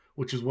whatever,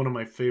 which is one of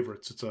my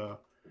favorites.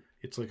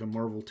 It's like a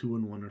Marvel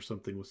 2-in-1 or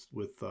something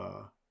with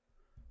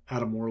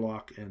Adam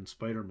Warlock and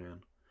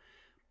Spider-Man.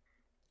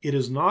 It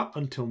is not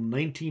until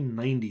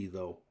 1990,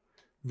 though,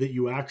 that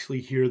you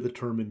actually hear the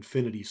term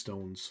Infinity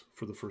Stones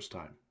for the first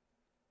time.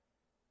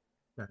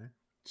 Okay.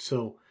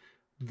 So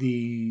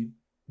the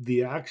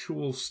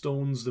actual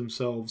stones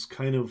themselves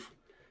kind of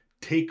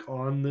take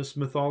on this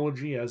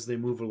mythology as they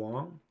move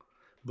along.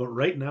 But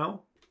right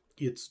now,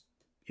 it's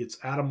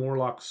Adam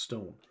Warlock's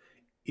stone.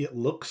 It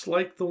looks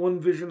like the one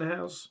Vision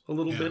has a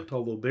little bit,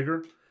 although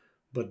bigger.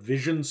 But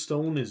Vision's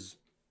stone is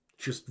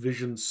just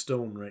Vision's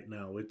stone right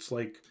now. It's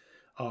like,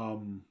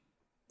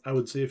 I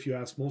would say if you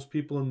ask most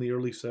people in the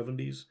early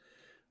 70s,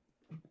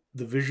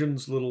 the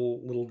Vision's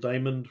little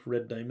diamond,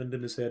 red diamond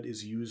in his head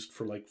is used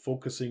for like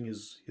focusing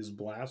his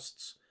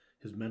blasts,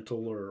 his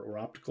mental or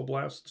optical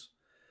blasts.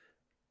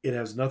 It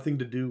has nothing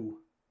to do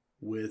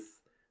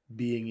with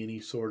being any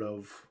sort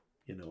of,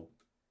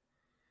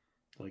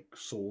 like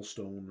soul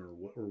stone or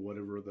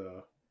whatever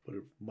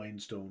mind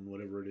stone,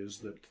 whatever it is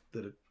that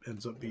it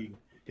ends up being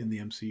in the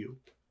MCU.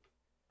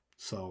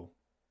 So,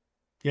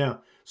 yeah.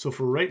 So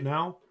for right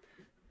now,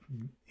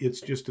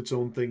 it's just its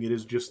own thing. It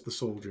is just the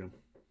soul gem.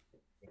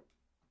 There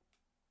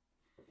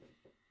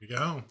you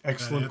go.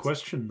 Excellent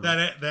question, though.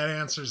 That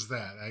answers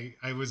that.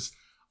 I was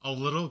a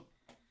little,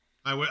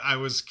 I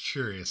was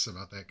curious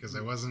about that because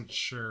I wasn't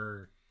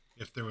sure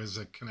if there was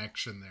a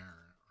connection there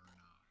or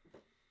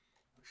not.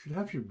 I should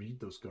have you read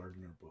those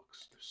Gardener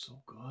books. They're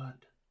so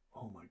good.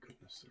 Oh my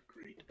goodness, they're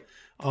great.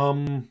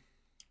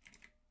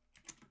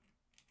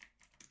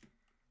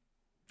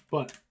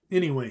 But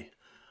anyway,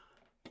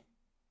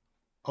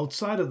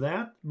 outside of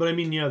that, but I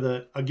mean, yeah,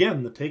 the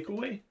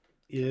takeaway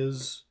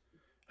is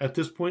at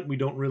this point we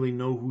don't really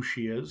know who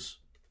she is,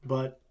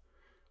 but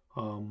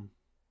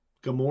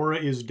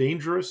Gamora is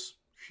dangerous.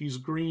 She's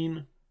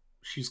green.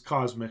 She's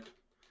cosmic.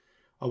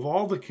 Of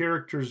all the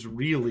characters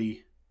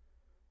really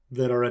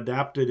that are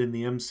adapted in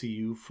the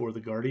MCU for the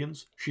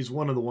Guardians, she's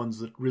one of the ones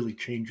that really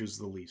changes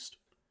the least.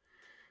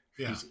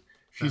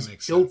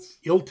 She's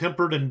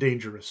ill-tempered and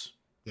dangerous.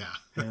 Yeah.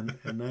 and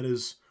that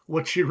is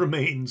what she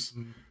remains.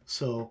 Mm-hmm.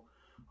 So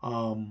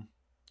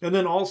And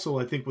then also,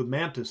 I think with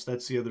Mantis,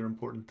 that's the other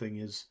important thing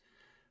is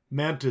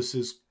Mantis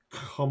is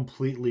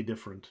completely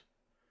different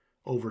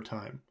over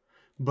time.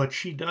 But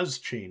she does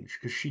change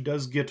because she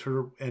does get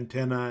her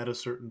antenna at a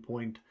certain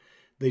point.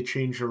 They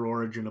change her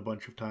origin a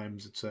bunch of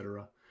times,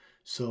 etc.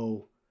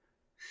 So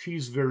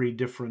she's very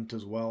different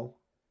as well.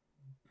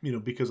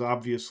 Because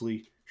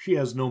obviously she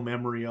has no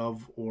memory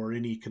of or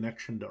any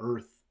connection to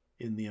Earth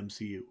in the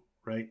MCU,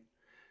 right?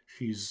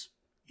 She's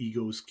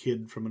Ego's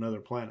kid from another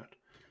planet.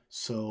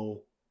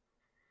 So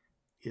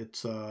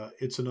it's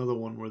another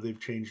one where they've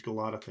changed a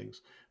lot of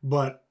things.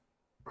 But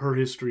her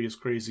history is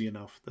crazy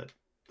enough that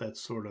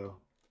that's sort of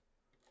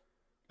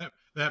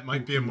that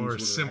might be a more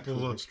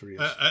simple,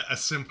 a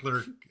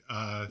simpler.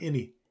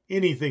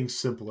 Anything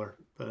simpler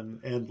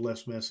and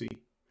less messy.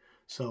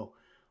 So,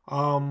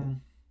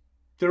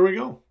 there we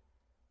go.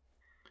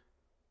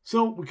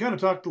 So we kind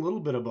of talked a little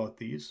bit about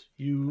these.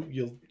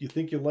 You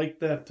think you like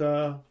that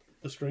the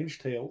Strange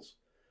Tales?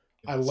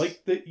 Yes. I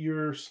like that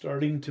you're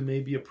starting to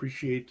maybe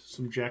appreciate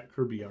some Jack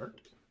Kirby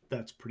art.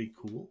 That's pretty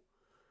cool.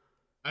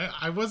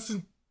 I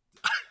wasn't.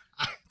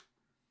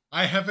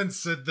 I haven't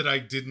said that I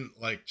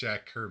didn't like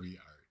Jack Kirby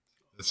art.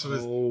 This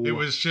was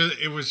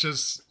it was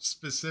just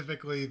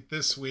specifically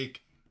this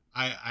week.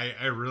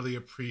 I really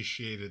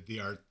appreciated the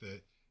art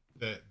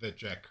that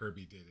Jack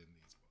Kirby did in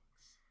these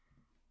books.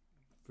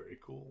 Very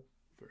cool.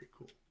 Very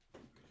cool.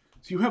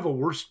 So you have a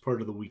worst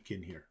part of the week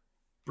in here.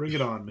 Bring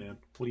it on, man.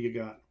 What do you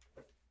got?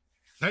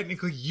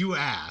 Technically, you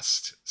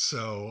asked.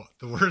 So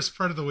the worst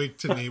part of the week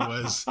to me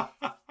was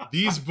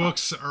these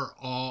books are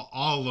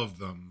all of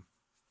them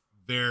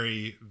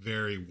very,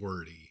 very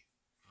wordy.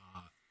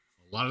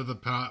 A lot of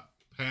the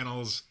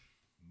panels,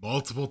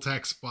 multiple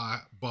text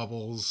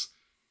bubbles,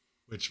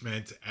 which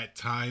meant at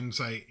times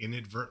I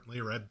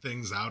inadvertently read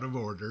things out of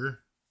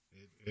order.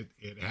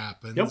 It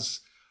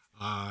happens.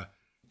 Yep.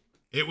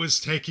 It was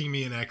taking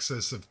me in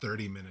excess of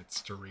 30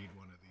 minutes to read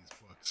one of these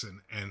books.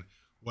 And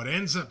what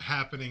ends up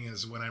happening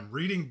is when I'm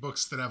reading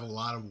books that have a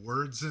lot of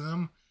words in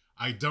them,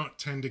 I don't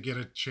tend to get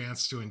a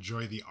chance to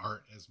enjoy the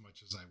art as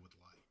much as I would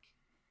like,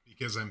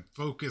 because I'm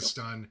focused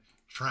on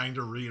trying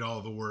to read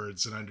all the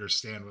words and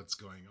understand what's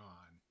going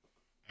on.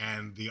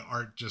 And the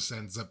art just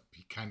ends up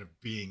kind of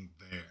being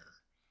there.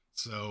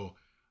 So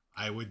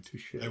I would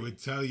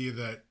tell you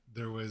that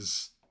there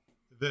was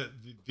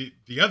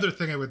the other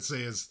thing I would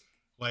say is,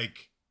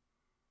 like,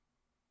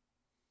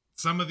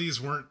 some of these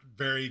weren't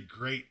very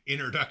great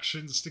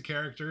introductions to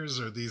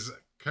characters, or these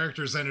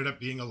characters ended up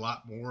being a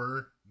lot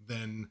more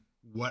than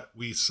what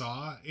we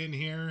saw in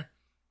here.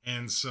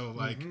 And so,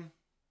 like,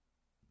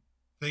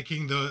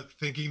 thinking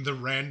the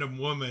random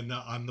woman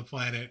on the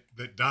planet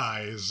that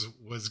dies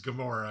was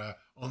Gamora,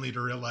 only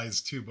to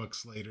realize 2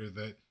 books later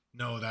that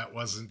no, that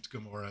wasn't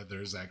Gamora.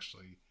 There's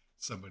actually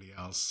somebody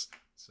else.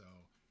 So,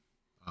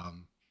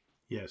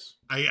 yes,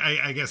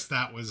 I guess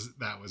that was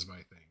my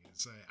thing.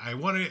 Is I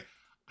want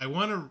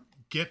to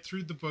get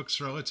through the books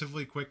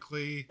relatively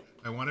quickly.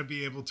 I want to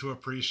be able to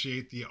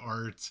appreciate the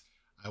art.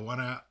 I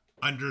want to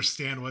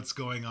understand what's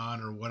going on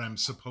or what I'm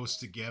supposed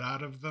to get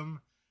out of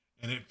them.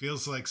 And it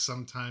feels like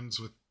sometimes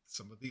with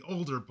some of the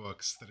older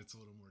books that it's a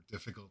little more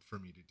difficult for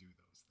me to do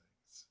those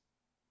things.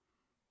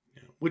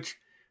 Yeah. Which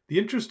the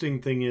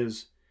interesting thing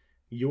is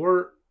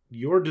your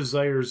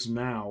desires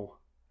now,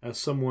 as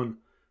someone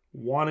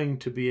wanting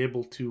to be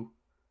able to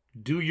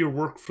do your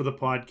work for the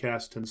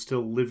podcast and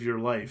still live your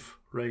life,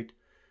 right,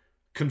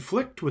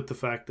 conflict with the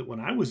fact that when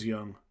I was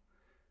young,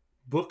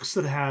 books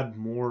that had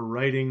more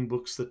writing,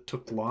 books that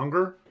took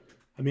longer,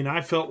 I mean, I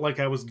felt like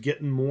I was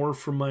getting more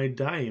for my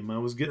dime. I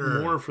was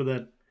getting more for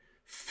that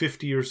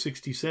 50 or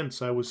 60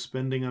 cents I was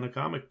spending on a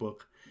comic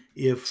book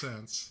if,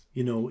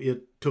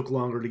 it took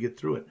longer to get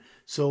through it.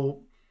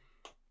 So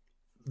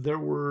there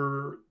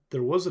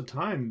was a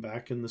time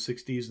back in the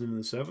 60s and in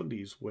the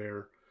 70s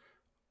where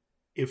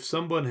if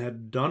someone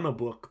had done a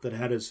book that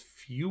had as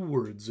few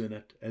words in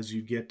it as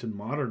you get in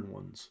modern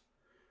ones,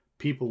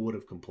 people would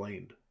have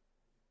complained.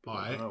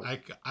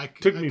 It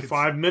took me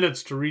 5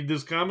 minutes to read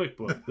this comic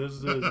book.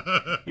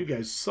 You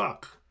guys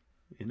suck,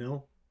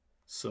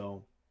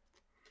 So,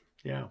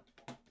 yeah.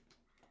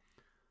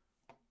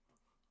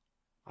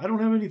 I don't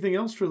have anything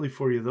else really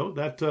for you, though.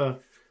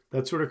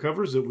 That sort of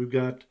covers it. We've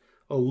got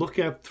a look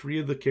at 3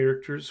 of the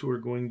characters who are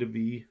going to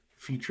be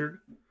featured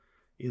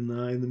in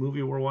the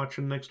movie we're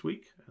watching next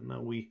week, and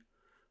now we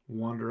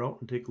wander out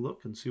and take a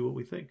look and see what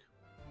we think.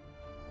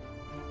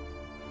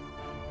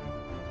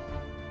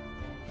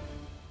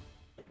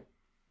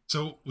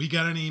 So we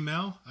got an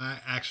email,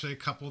 actually a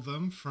couple of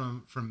them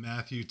from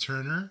Matthew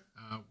Turner.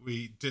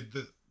 We did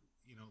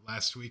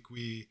last week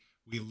we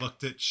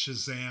looked at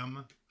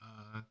Shazam,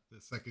 the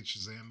second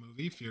Shazam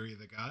movie, Fury of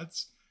the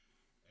Gods,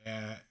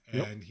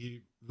 and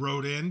he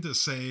wrote in to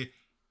say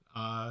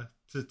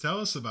to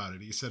tell us about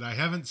it. He said, "I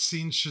haven't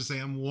seen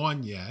Shazam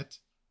 1 yet,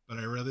 but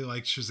I really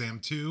like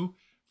Shazam 2.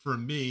 For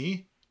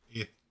me,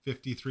 a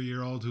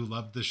 53-year-old who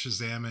loved the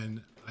Shazam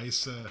and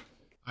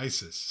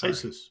ISIS.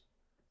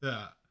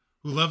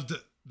 Who loved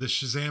the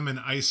Shazam and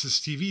ISIS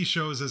TV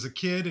shows as a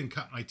kid and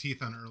cut my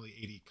teeth on early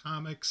 80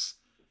 comics.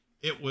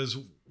 it was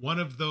one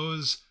of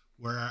those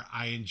where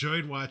I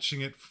enjoyed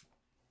watching it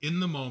in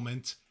the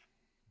moment,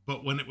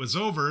 but when it was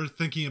over,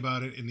 thinking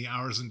about it in the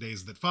hours and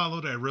days that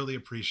followed, I really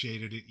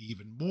appreciated it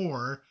even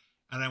more,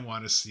 and I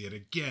want to see it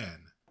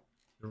again.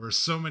 There were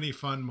so many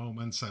fun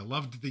moments. I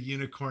loved the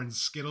unicorn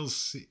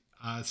Skittles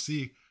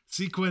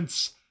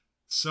sequence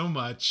so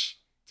much.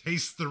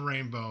 Taste the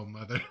rainbow,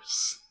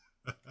 mothers.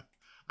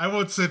 I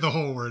won't say the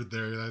whole word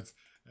there.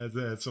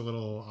 That's a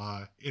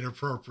little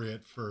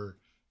inappropriate for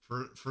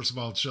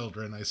small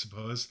children, I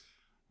suppose.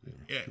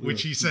 Yeah,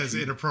 which he says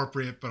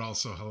inappropriate, but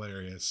also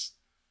hilarious.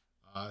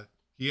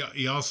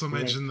 He also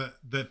mentioned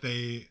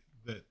that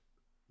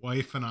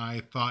wife and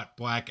I thought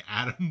Black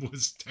Adam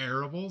was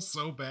terrible,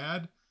 so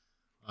bad.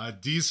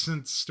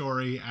 Decent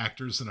story,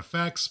 actors, and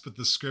effects, but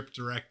the script,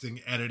 directing,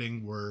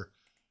 editing were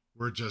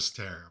just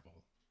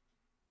terrible.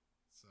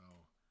 So,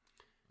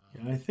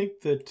 yeah, I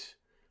think that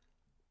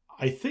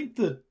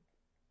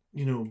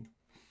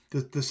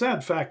the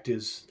sad fact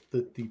is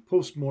that the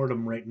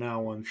postmortem right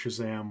now on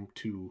Shazam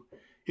 2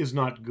 is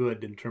not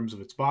good in terms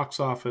of its box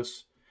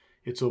office,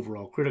 its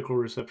overall critical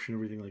reception,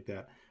 everything like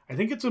that. I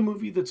think it's a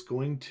movie that's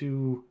going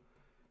to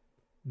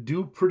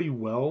do pretty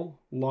well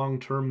long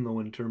term, though,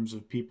 in terms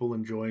of people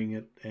enjoying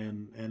it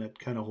and it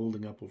kind of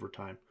holding up over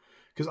time.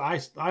 Because I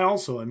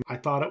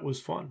thought it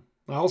was fun.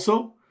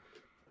 Also,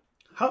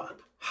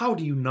 how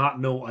do you not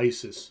know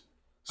ISIS?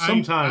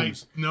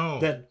 Sometimes I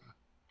know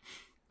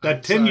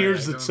that 10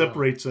 years that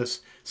separates us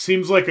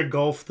seems like a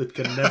gulf that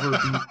can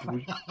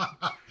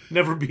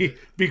never be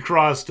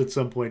crossed at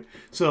some point.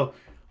 So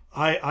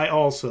I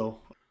also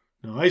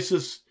know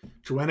ISIS,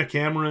 Joanna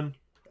Cameron,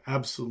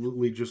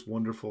 absolutely just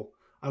wonderful.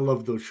 I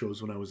loved those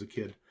shows when I was a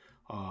kid.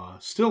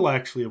 Still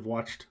actually have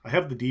watched. I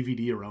have the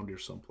DVD around here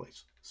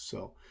someplace.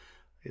 So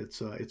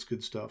it's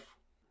good stuff.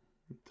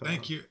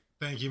 Thank you,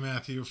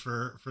 Matthew,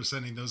 for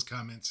sending those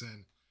comments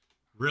in.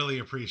 Really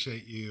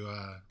appreciate you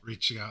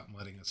reaching out and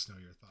letting us know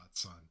your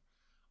thoughts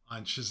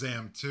on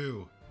Shazam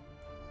 2.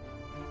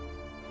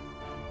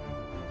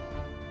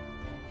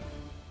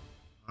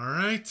 All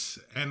right,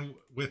 and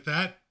with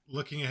that,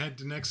 looking ahead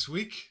to next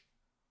week,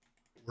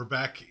 we're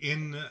back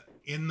in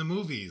the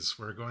movies.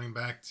 We're going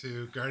back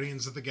to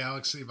Guardians of the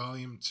Galaxy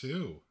Volume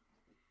 2.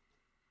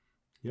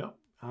 Yep,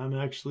 I'm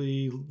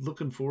actually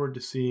looking forward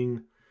to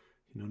seeing.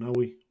 Now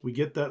we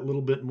get that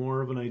little bit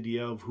more of an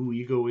idea of who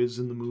Ego is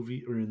in the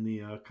movie or in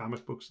the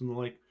comic books and the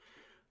like.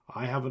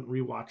 I haven't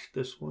rewatched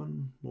this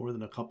one more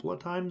than a couple of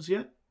times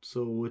yet,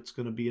 so it's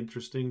going to be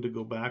interesting to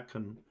go back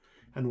and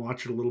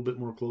watch it a little bit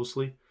more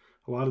closely.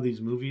 A lot of these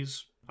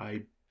movies,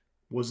 I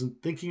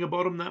wasn't thinking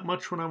about them that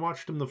much when I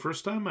watched them the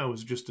first time. I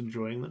was just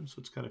enjoying them, so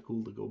it's kind of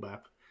cool to go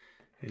back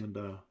and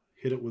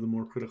hit it with a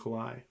more critical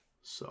eye.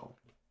 So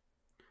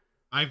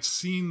I've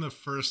seen the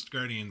first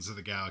Guardians of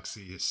the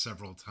Galaxy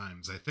several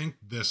times. I think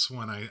this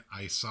one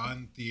I saw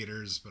in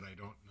theaters, but I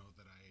don't know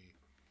that I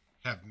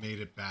have made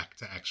it back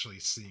to actually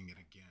seeing it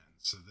again.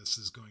 So this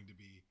is going to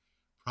be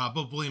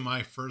probably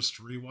my first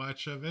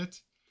rewatch of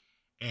it.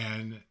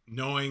 And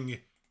knowing,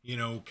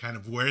 kind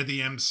of where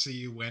the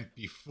MCU went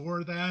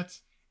before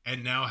that,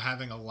 and now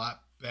having a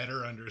lot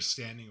better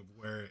understanding of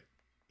where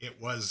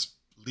it was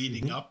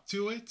leading up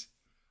to it,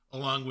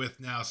 along with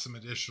now some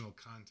additional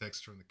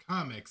context from the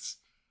comics,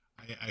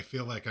 I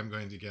feel like I'm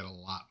going to get a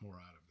lot more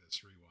out of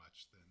this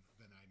rewatch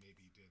than I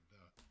maybe did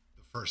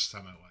the first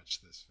time I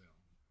watched this film.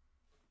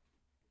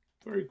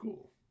 Very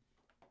cool.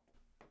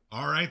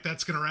 All right,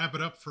 that's going to wrap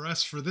it up for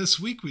us for this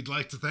week. We'd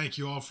like to thank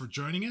you all for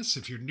joining us.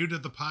 If you're new to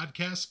the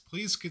podcast,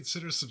 please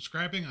consider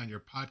subscribing on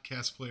your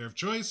podcast player of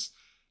choice.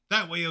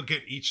 That way you'll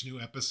get each new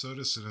episode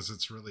as soon as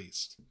it's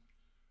released.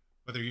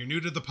 Whether you're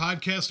new to the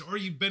podcast or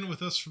you've been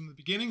with us from the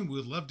beginning, we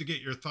would love to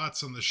get your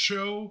thoughts on the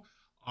show,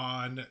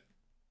 on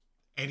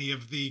any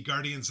of the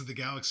Guardians of the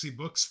Galaxy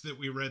books that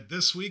we read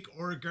this week,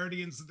 or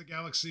Guardians of the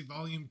Galaxy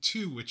Volume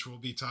 2, which we'll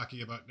be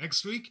talking about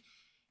next week.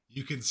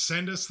 You can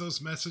send us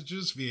those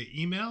messages via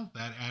email.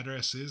 That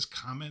address is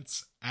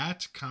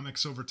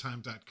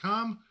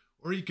comments@comicsovertime.com,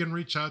 or you can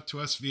reach out to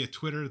us via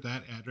Twitter.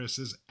 That address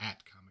is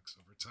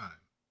 @comicsovertime.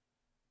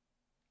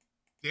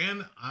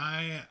 Dan,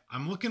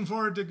 I'm looking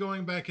forward to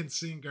going back and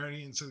seeing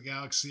Guardians of the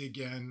Galaxy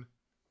again.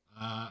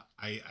 I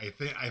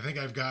think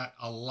I've got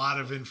a lot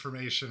of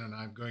information, and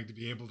I'm going to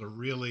be able to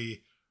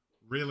really,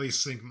 really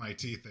sink my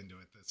teeth into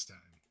it this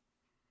time.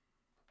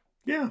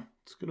 Yeah,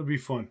 it's going to be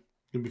fun.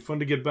 It's going to be fun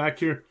to get back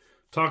here,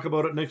 talk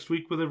about it next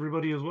week with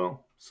everybody as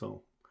well.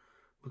 So,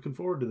 looking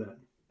forward to that.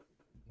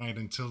 Right,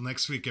 until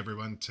next week,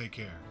 everyone, take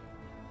care.